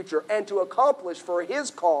in the future and to accomplish for His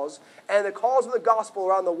cause and the cause of the gospel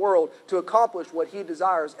around the world, to accomplish what He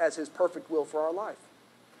desires as His perfect will for our life.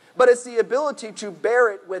 But it's the ability to bear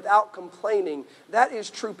it without complaining. That is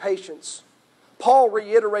true patience. Paul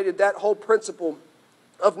reiterated that whole principle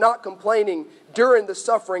of not complaining during the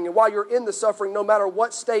suffering and while you're in the suffering, no matter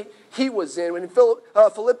what state he was in. In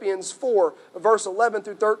Philippians 4, verse 11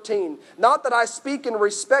 through 13, not that I speak in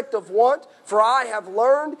respect of want, for I have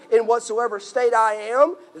learned in whatsoever state I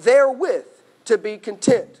am, therewith to be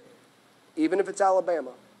content, even if it's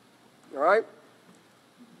Alabama. All right?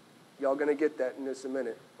 Y'all going to get that in just a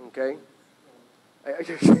minute, okay?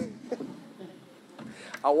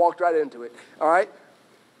 I walked right into it, all right?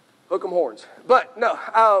 Hook 'em horns. But no,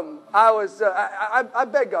 I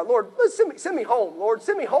begged God, Lord, send me home, Lord,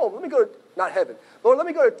 send me home. Let me go to, not heaven. Lord, let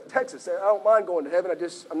me go to Texas. I don't mind going to heaven.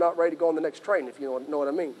 I'm not ready to go on the next train, if you know what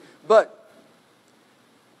I mean. But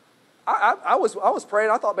I was praying.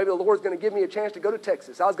 I thought maybe the Lord was going to give me a chance to go to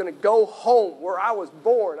Texas. I was going to go home where I was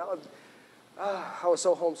born. I was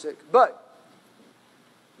so homesick. But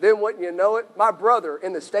Then wouldn't you know it, my brother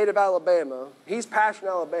in the state of Alabama, he's pastoring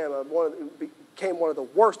Alabama, became one of the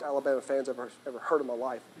worst Alabama fans I've ever heard in my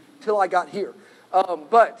life, till I got here.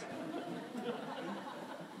 But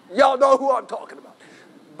y'all know who I'm talking about.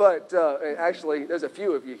 But actually, there's a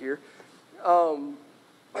few of you here.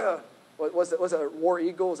 Was it War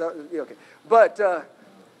Eagle? Is that, yeah, okay. But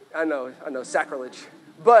I know, sacrilege.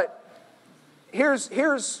 But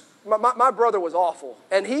here's my brother was awful,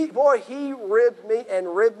 and he ribbed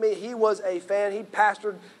me. He was a fan. He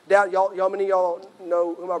pastored down. Many of y'all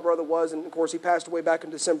know who my brother was, and of course he passed away back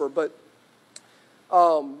in December. But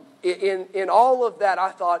in all of that,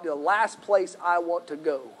 I thought the last place I want to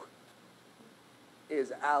go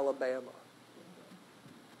is Alabama.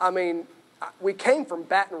 I mean, we came from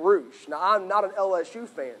Baton Rouge. Now, I'm not an LSU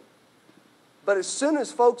fan. But as soon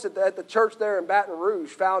as folks at the church there in Baton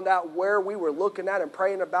Rouge found out where we were looking at and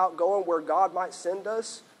praying about going, where God might send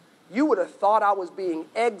us, you would have thought I was being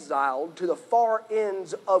exiled to the far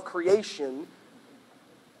ends of creation,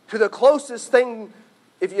 to the closest thing.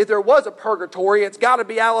 If there was a purgatory, it's got to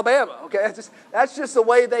be Alabama. Okay, that's just the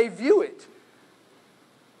way they view it.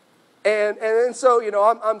 And so,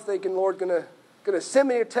 I'm thinking, Lord, gonna send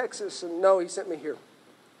me to Texas, and no, He sent me here.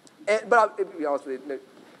 But to be honest with you,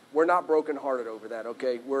 we're not brokenhearted over that.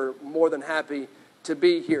 Okay, we're more than happy to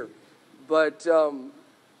be here. But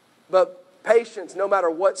patience, no matter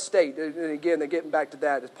what state. And again, they're getting back to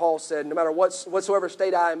that, as Paul said, no matter whatsoever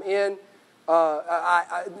state I am in,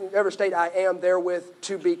 every state I am therewith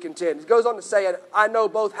to be content. He goes on to say, I know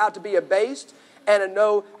both how to be abased and I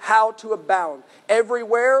know how to abound.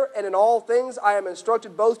 Everywhere and in all things I am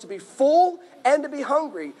instructed both to be full and to be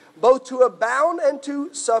hungry, both to abound and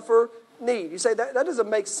to suffer need. You say, that doesn't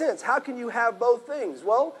make sense. How can you have both things?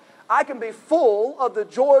 Well, I can be full of the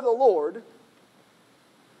joy of the Lord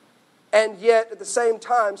and yet at the same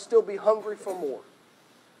time still be hungry for more.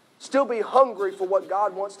 Still be hungry for what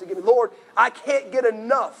God wants to give me. Lord, I can't get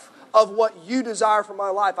enough of what you desire for my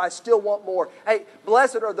life. I still want more. Hey,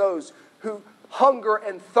 blessed are those who hunger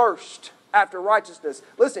and thirst after righteousness.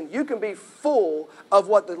 Listen, you can be full of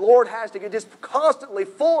what the Lord has to give, just constantly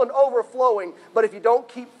full and overflowing, but if you don't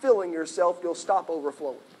keep filling yourself, you'll stop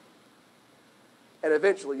overflowing. And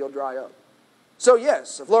eventually you'll dry up. So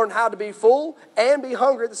yes, I've learned how to be full and be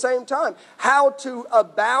hungry at the same time. How to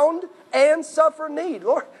abound and suffer need.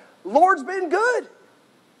 Lord's been good.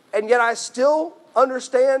 And yet I still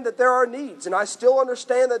understand that there are needs. And I still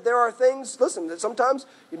understand that there are things, listen, that sometimes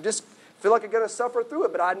you just feel like you're going to suffer through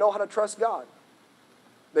it, but I know how to trust God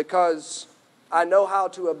because I know how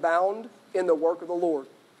to abound in the work of the Lord.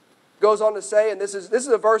 Goes on to say, and this is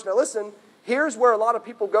a verse, now listen, here's where a lot of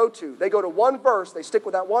people go to. They go to one verse, they stick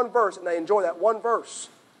with that one verse, and they enjoy that one verse.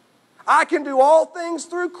 I can do all things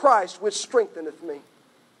through Christ, which strengtheneth me.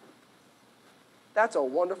 That's a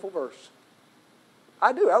wonderful verse.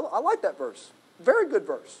 I do. I like that verse. Very good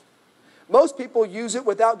verse. Most people use it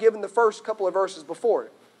without giving the first couple of verses before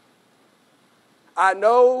it. I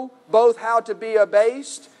know both how to be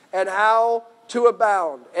abased and how to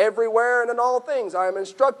abound. Everywhere and in all things I am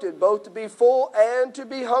instructed both to be full and to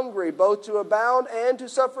be hungry, both to abound and to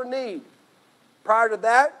suffer need. Prior to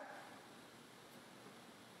that,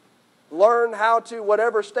 learn how to,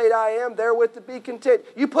 whatever state I am, therewith to be content.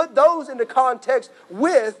 You put those into context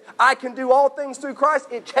with, I can do all things through Christ,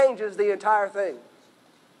 it changes the entire thing.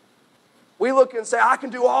 We look and say, I can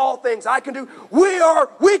do all things. We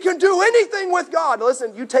can do anything with God. Now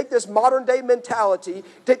listen, you take this modern day mentality,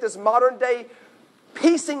 take this modern day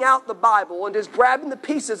piecing out the Bible and just grabbing the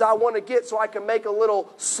pieces I want to get so I can make a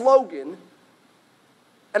little slogan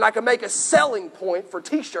and I can make a selling point for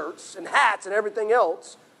t-shirts and hats and everything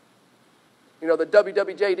else. You know, the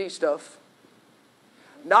WWJD stuff.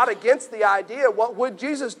 Not against the idea, what would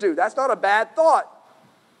Jesus do? That's not a bad thought.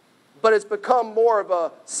 But it's become more of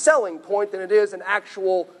a selling point than it is an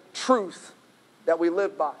actual truth that we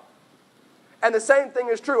live by. And the same thing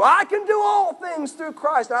is true. I can do all things through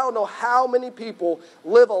Christ. I don't know how many people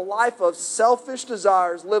live a life of selfish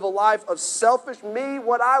desires, live a life of selfish me,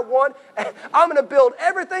 what I want. I'm going to build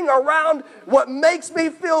everything around what makes me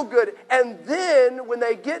feel good. And then when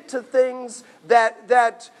they get to things that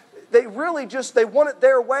they really just, they want it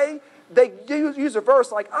their way, they use a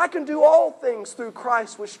verse like, I can do all things through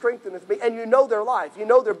Christ which strengtheneth me. And you know their life. You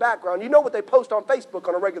know their background. You know what they post on Facebook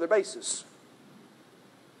on a regular basis.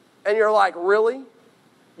 And you're like, really?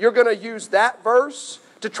 You're going to use that verse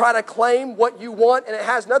to try to claim what you want, and it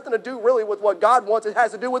has nothing to do really with what God wants. It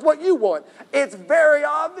has to do with what you want. It's very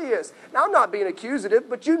obvious. Now, I'm not being accusative,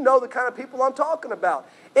 but you know the kind of people I'm talking about.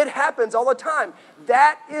 It happens all the time.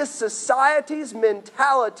 That is society's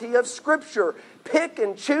mentality of Scripture. pick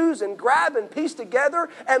and choose and grab and piece together,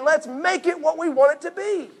 and let's make it what we want it to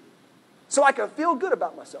be so I can feel good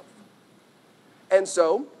about myself. And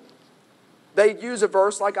so they use a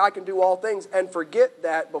verse like I can do all things and forget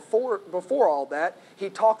that before all that, he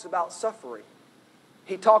talks about suffering.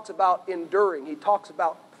 He talks about enduring. He talks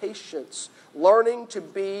about patience, learning to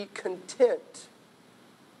be content,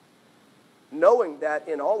 knowing that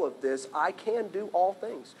in all of this, I can do all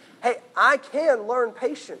things. Hey, I can learn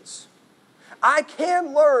patience. I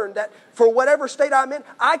can learn that for whatever state I'm in,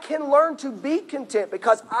 I can learn to be content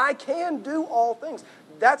because I can do all things.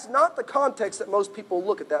 That's not the context that most people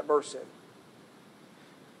look at that verse in.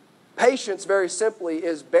 Patience, very simply,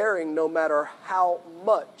 is bearing no matter how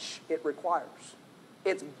much it requires.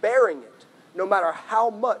 It's bearing it no matter how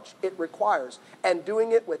much it requires and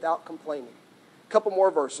doing it without complaining. A couple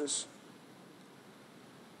more verses.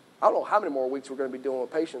 I don't know how many more weeks we're going to be dealing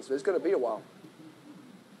with patience, but it's going to be a while.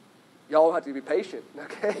 Y'all have to be patient,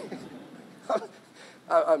 okay?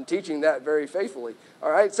 I'm teaching that very faithfully.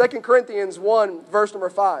 All right, 2 Corinthians 1, verse number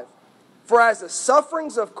 5. For as the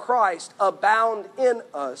sufferings of Christ abound in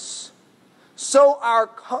us, so our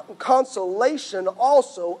consolation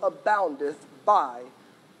also aboundeth by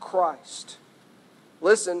Christ.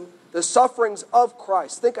 Listen, the sufferings of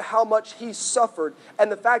Christ. Think of how much he suffered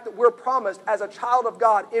and the fact that we're promised as a child of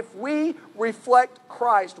God, if we reflect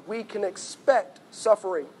Christ, we can expect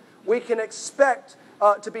suffering. We can expect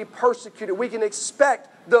to be persecuted. We can expect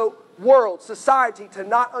the world, society to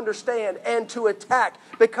not understand and to attack.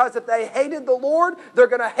 Because if they hated the Lord, they're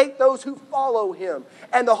going to hate those who follow him.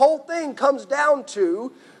 And the whole thing comes down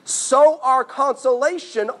to, so our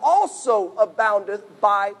consolation also aboundeth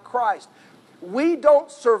by Christ. We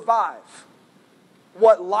don't survive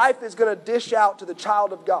what life is going to dish out to the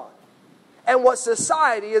child of God. And what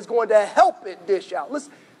society is going to help it dish out.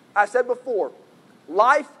 Listen, I said before,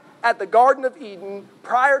 life at the Garden of Eden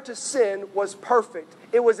prior to sin was perfect.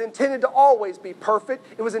 It was intended to always be perfect.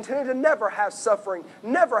 It was intended to never have suffering,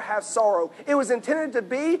 never have sorrow. It was intended to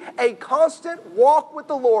be a constant walk with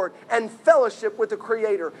the Lord and fellowship with the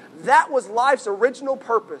Creator. That was life's original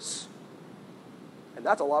purpose. And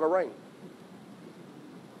that's a lot of rain.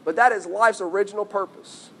 But that is life's original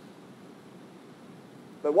purpose.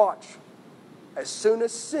 But watch. As soon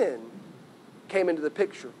as sin came into the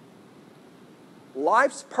picture,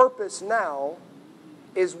 life's purpose now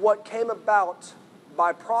is what came about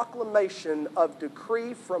by proclamation of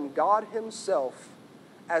decree from God himself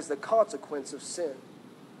as the consequence of sin.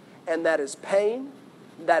 And that is pain,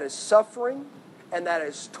 that is suffering, and that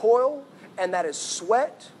is toil, and that is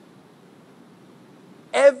sweat.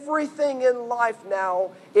 Everything in life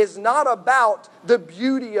now is not about the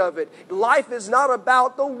beauty of it. Life is not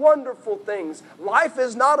about the wonderful things. Life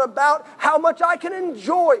is not about how much I can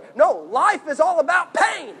enjoy. No, life is all about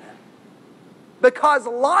pain. Because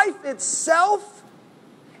life itself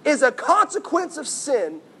is a consequence of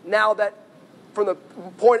sin now that from the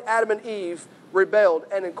point Adam and Eve rebelled.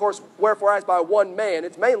 And of course, wherefore as by one man,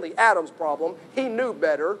 it's mainly Adam's problem. He knew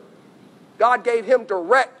better. God gave him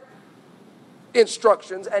direct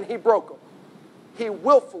instructions and he broke them. He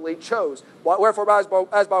willfully chose. Wherefore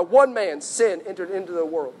as by one man sin entered into the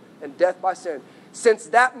world and death by sin. Since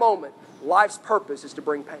that moment, life's purpose is to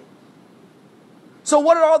bring pain. So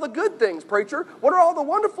what are all the good things, preacher? What are all the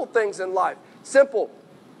wonderful things in life? Simple.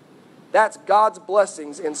 That's God's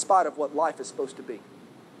blessings in spite of what life is supposed to be.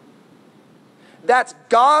 That's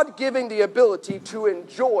God giving the ability to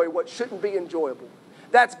enjoy what shouldn't be enjoyable.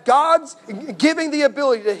 That's God's giving the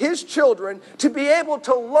ability to his children to be able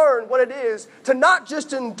to learn what it is to not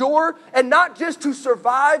just endure and not just to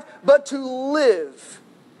survive, but to live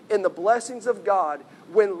in the blessings of God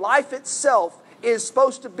when life itself is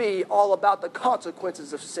supposed to be all about the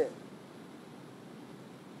consequences of sin.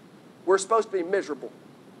 We're supposed to be miserable.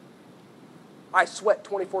 I sweat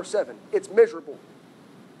 24/7. It's miserable.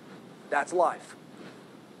 That's life.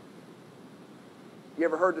 You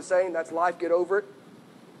ever heard the saying, that's life, get over it?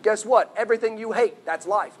 Guess what? Everything you hate, that's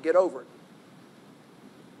life. Get over it.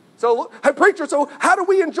 So, hey, preacher, so how do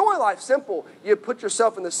we enjoy life? Simple. You put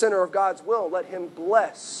yourself in the center of God's will. Let him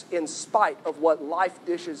bless in spite of what life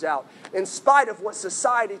dishes out. In spite of what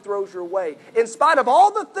society throws your way. In spite of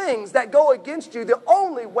all the things that go against you, the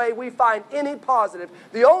only way we find any positive,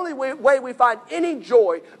 the only way we find any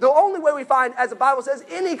joy, the only way we find, as the Bible says,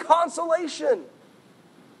 any consolation,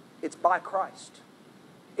 it's by Christ.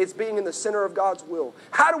 It's being in the center of God's will.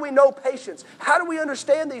 How do we know patience? How do we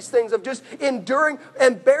understand these things of just enduring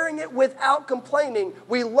and bearing it without complaining?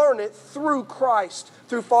 We learn it through Christ,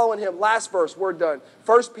 through following him. Last verse, we're done.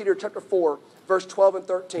 1 Peter chapter 4, verse 12 and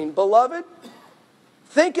 13. Beloved,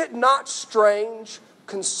 think it not strange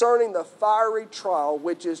concerning the fiery trial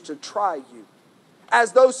which is to try you,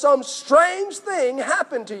 as though some strange thing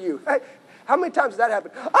happened to you. Hey, how many times has that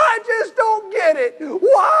happened? I just don't get it.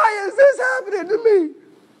 Why is this happening to me?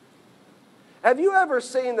 Have you ever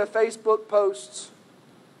seen the Facebook posts?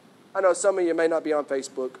 I know some of you may not be on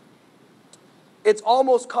Facebook. It's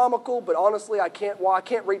almost comical, but honestly, I can't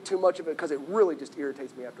read too much of it because it really just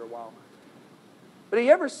irritates me after a while. But have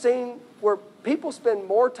you ever seen where people spend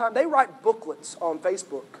more time, they write booklets on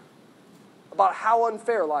Facebook about how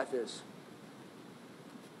unfair life is.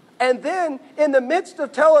 And then, in the midst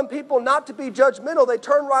of telling people not to be judgmental, they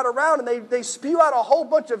turn right around and they spew out a whole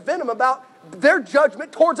bunch of venom about their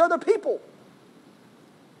judgment towards other people.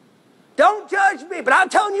 Don't judge me, but I'm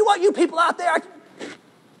telling you what, you people out there.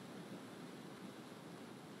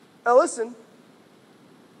 Now listen,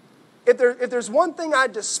 if there's one thing I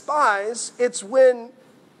despise, it's when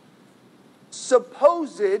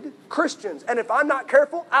supposed Christians, and if I'm not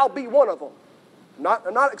careful, I'll be one of them.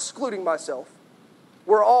 I'm not excluding myself.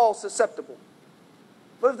 We're all susceptible.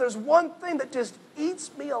 But if there's one thing that just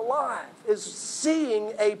eats me alive, is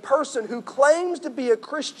seeing a person who claims to be a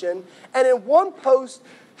Christian and in one post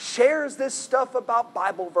shares this stuff about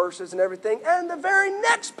Bible verses and everything, and the very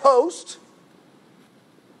next post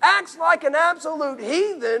acts like an absolute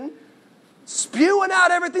heathen, spewing out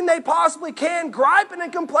everything they possibly can, griping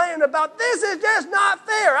and complaining about, this is just not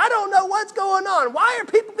fair. I don't know what's going on. Why are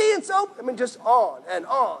people being so... just on and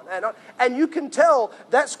on and on. And you can tell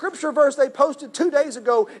that scripture verse they posted 2 days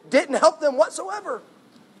ago didn't help them whatsoever.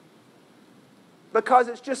 Because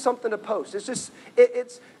it's just something to post.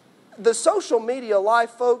 It's the social media life,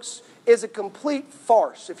 folks, is a complete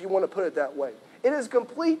farce, if you want to put it that way. It is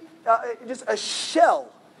complete, just a shell.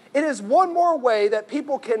 It is one more way that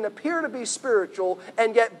people can appear to be spiritual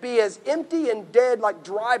and yet be as empty and dead like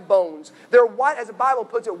dry bones. They're white, as the Bible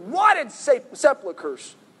puts it, whited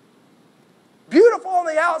sepulchres. Beautiful on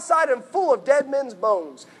the outside and full of dead men's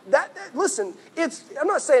bones. Listen, I'm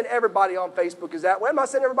not saying everybody on Facebook is that way. I'm not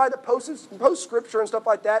saying everybody that posts scripture and stuff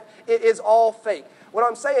like that, it is all fake. What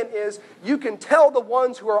I'm saying is you can tell the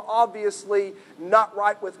ones who are obviously not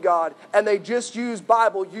right with God and they just use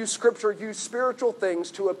Bible, use scripture, use spiritual things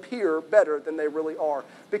to appear better than they really are.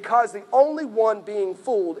 Because the only one being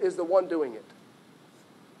fooled is the one doing it.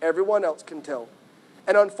 Everyone else can tell.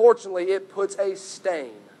 And unfortunately, it puts a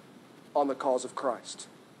stain on the cause of Christ.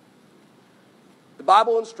 The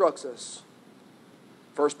Bible instructs us,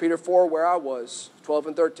 1 Peter 4, where I was, 12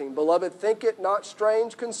 and 13. Beloved, think it not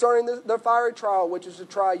strange concerning the fiery trial which is to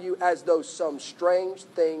try you, as though some strange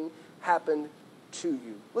thing happened to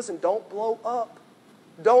you. Listen, don't blow up.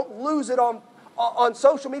 Don't lose it on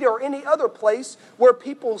social media or any other place where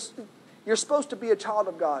you're supposed to be a child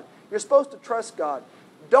of God. You're supposed to trust God.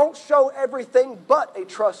 Don't show everything but a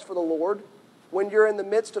trust for the Lord when you're in the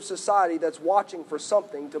midst of society that's watching for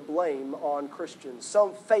something to blame on Christians,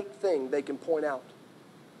 some fake thing they can point out.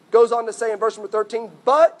 Goes on to say in verse number 13,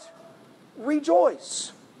 but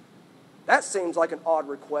rejoice. That seems like an odd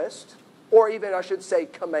request, or even I should say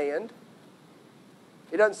command.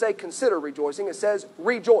 It doesn't say consider rejoicing, it says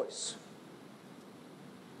rejoice.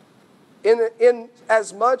 In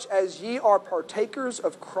as much as ye are partakers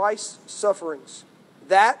of Christ's sufferings,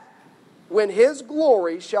 that when his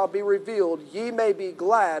glory shall be revealed, ye may be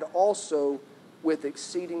glad also with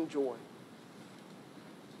exceeding joy.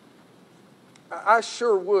 I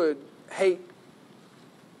sure would hate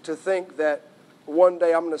to think that one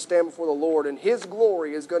day I'm going to stand before the Lord and his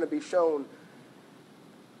glory is going to be shown,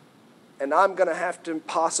 and I'm going to have to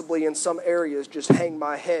possibly in some areas just hang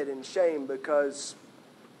my head in shame because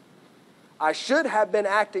I should have been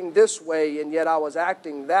acting this way and yet I was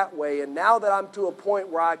acting that way, and now that I'm to a point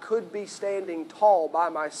where I could be standing tall by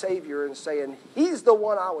my Savior and saying, he's the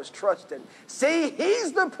one I was trusting. See,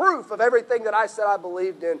 he's the proof of everything that I said I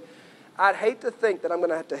believed in. I'd hate to think that I'm going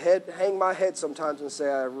to have to hang my head sometimes and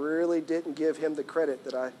say I really didn't give him the credit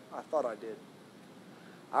that I thought I did.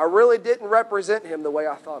 I really didn't represent him the way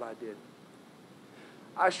I thought I did.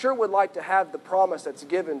 I sure would like to have the promise that's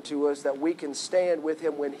given to us that we can stand with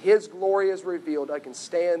him when his glory is revealed. I can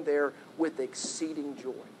stand there with exceeding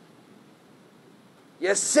joy.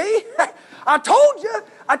 You see? I told you.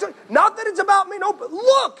 Not that it's about me, no, but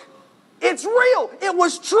look, it's real. It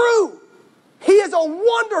was true. He is a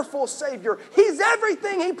wonderful Savior. He's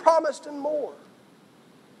everything he promised and more.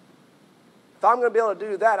 If I'm going to be able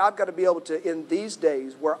to do that, I've got to be able to, in these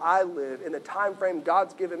days where I live, in the time frame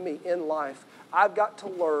God's given me in life, I've got to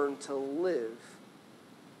learn to live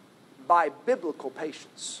by biblical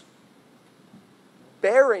patience,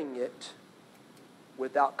 bearing it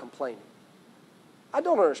without complaining. I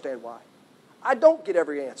don't understand why. I don't get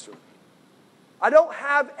every answer. I don't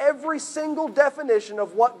have every single definition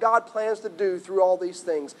of what God plans to do through all these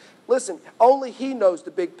things. Listen, only He knows the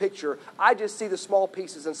big picture. I just see the small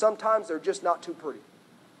pieces, and sometimes they're just not too pretty.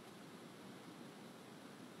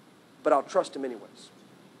 But I'll trust Him anyways.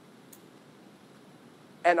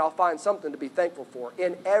 And I'll find something to be thankful for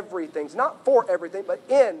in everything. Not for everything, but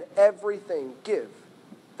in everything. Give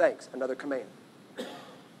thanks. Another command.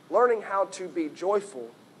 Learning how to be joyful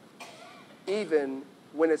even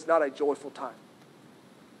when it's not a joyful time.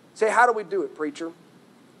 Say, how do we do it, preacher?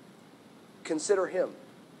 Consider Him.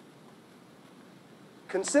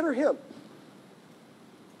 Consider Him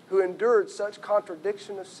who endured such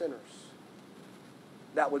contradiction of sinners.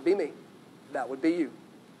 That would be me. That would be you.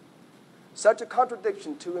 Such a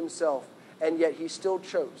contradiction to Himself, and yet He still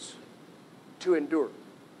chose to endure.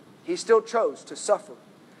 He still chose to suffer.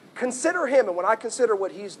 Consider Him, and when I consider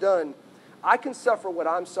what He's done, I can suffer what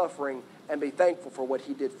I'm suffering and be thankful for what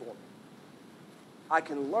He did for me. I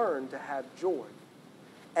can learn to have joy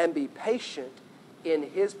and be patient in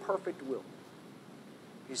His perfect will.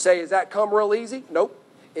 You say, does that come real easy? Nope.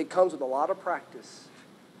 It comes with a lot of practice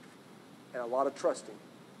and a lot of trusting.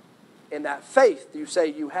 In that faith you say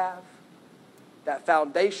you have, that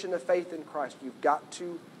foundation of faith in Christ, you've got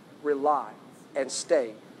to rely and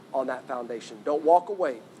stay on that foundation. Don't walk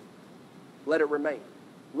away. Let it remain.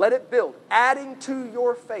 Let it build, adding to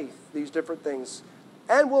your faith these different things.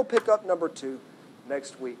 And we'll pick up number 2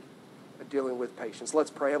 next week, dealing with patience. Let's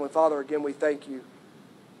pray. Heavenly Father, again, we thank You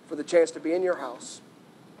for the chance to be in Your house.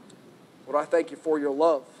 Lord, I thank You for Your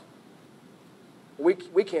love. We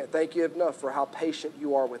can't thank You enough for how patient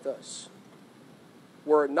You are with us.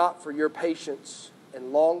 Were it not for Your patience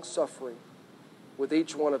and long suffering with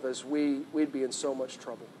each one of us, we'd be in so much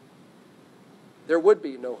trouble. There would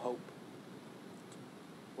be no hope.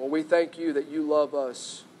 Well, we thank You that You love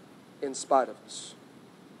us in spite of us.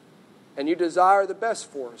 And You desire the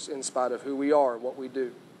best for us in spite of who we are and what we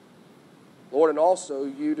do. Lord, and also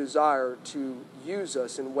You desire to use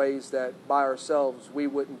us in ways that by ourselves we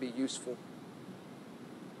wouldn't be useful.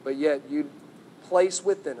 But yet You place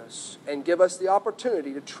within us and give us the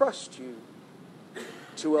opportunity to trust You,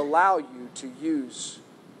 to allow You to use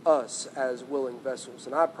us as willing vessels.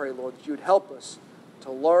 And I pray, Lord, that You'd help us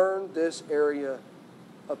to learn this area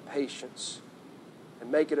of patience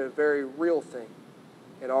and make it a very real thing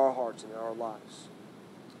in our hearts and in our lives.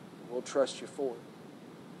 We'll trust You for it.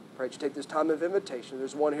 Pray that You take this time of invitation. If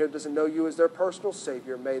there's one here that doesn't know You as their personal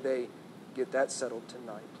Savior, may they get that settled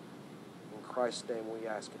tonight. In Christ's name we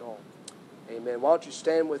ask it all. Amen. Why don't you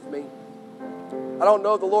stand with me? I don't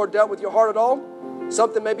know if the Lord dealt with your heart at all.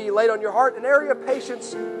 Something maybe He laid on your heart, an area of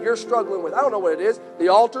patience you're struggling with. I don't know what it is. The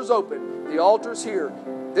altar's open. The altar's here.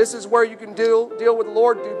 This is where you can deal with the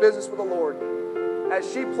Lord, do business with the Lord. As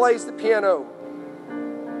she plays the piano,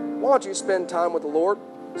 why don't you spend time with the Lord?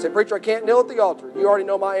 Say, preacher, I can't kneel at the altar. You already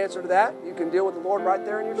know my answer to that. You can deal with the Lord right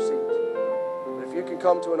there in your seat. But if you can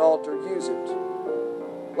come to an altar, use it.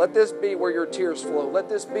 Let this be where your tears flow. Let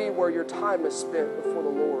this be where your time is spent before the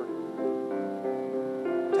Lord.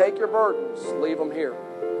 Take your burdens, leave them here.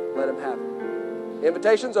 Let Him have them. The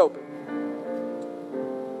invitation's open.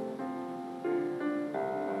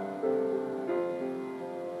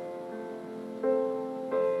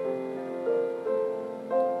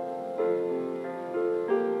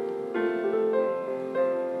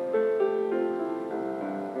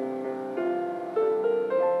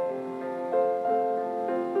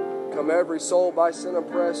 Come every soul by sin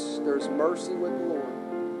oppressed, there's mercy with the Lord.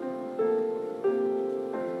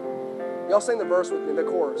 Y'all sing the verse with me, the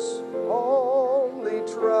chorus. Only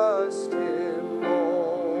trust Him,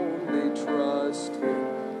 only trust Him,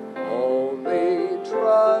 only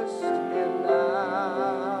trust Him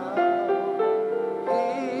now.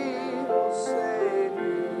 He will save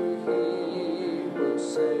you, He will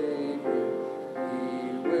save you,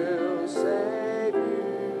 He will save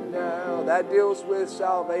you now. That deals with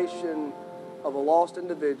salvation of a lost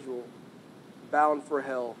individual bound for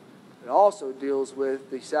hell. It also deals with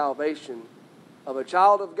the salvation of a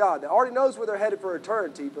child of God that already knows where they're headed for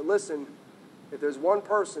eternity. But listen, if there's one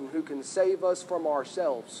person who can save us from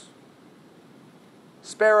ourselves,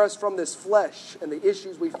 spare us from this flesh and the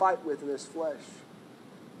issues we fight with in this flesh,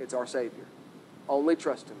 it's our Savior. Only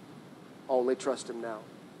trust Him. Only trust Him now.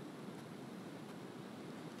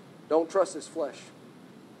 Don't trust this flesh.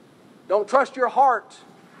 Don't trust your heart.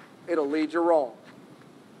 It'll lead you wrong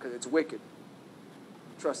because it's wicked.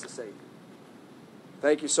 Trust the Savior.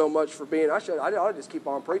 Thank you so much for being. I ought to just keep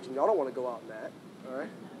on preaching. Y'all don't want to go out in that, all right?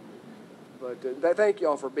 But thank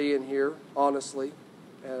y'all for being here. Honestly,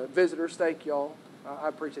 visitors, thank y'all. I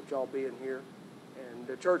appreciate y'all being here. And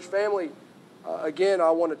the church family, Again,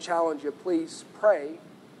 I want to challenge you, please pray.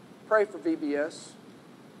 Pray for VBS.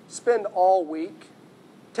 Spend all week,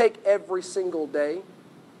 take every single day,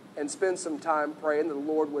 and spend some time praying that the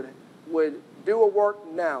Lord would do a work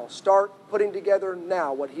now. Start putting together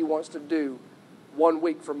now what He wants to do 1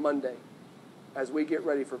 week from Monday as we get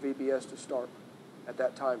ready for VBS to start at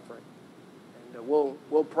that time frame. And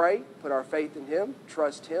we'll pray, put our faith in Him,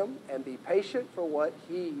 trust Him, and be patient for what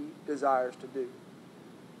He desires to do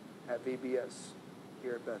at VBS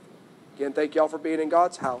here at Bethel. Again, thank y'all for being in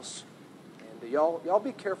God's house. And y'all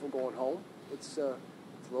be careful going home. It's a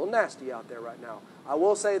little nasty out there right now. I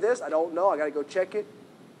will say this, I don't know, I got to go check it.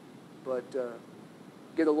 But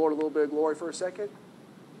give the Lord a little bit of glory for a second.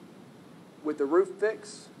 With the roof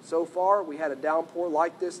fix, so far, we had a downpour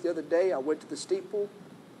like this the other day. I went to the steeple,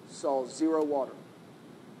 saw 0 water.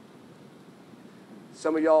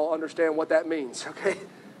 Some of y'all understand what that means, okay?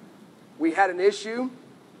 We had an issue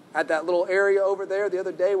at that little area over there the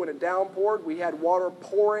other day when it downpoured. We had water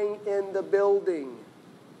pouring in the building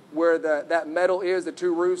where that metal is. The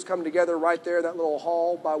 2 roofs come together right there, that little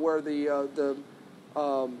hall by where the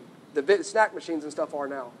snack machines and stuff are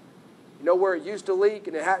now. You know where it used to leak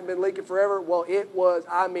and it hadn't been leaking forever? Well, it was,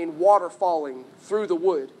 water falling through the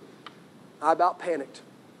wood. I about panicked.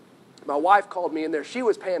 My wife called me in there. She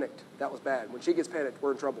was panicked. That was bad. When she gets panicked,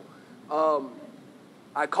 we're in trouble.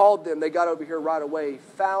 I called them. They got over here right away,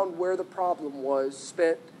 found where the problem was,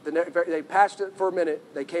 they patched it for a minute.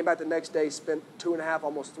 They came back the next day, spent 2.5,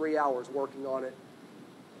 almost 3 hours working on it.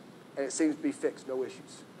 And it seems to be fixed, no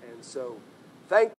issues. And so, thank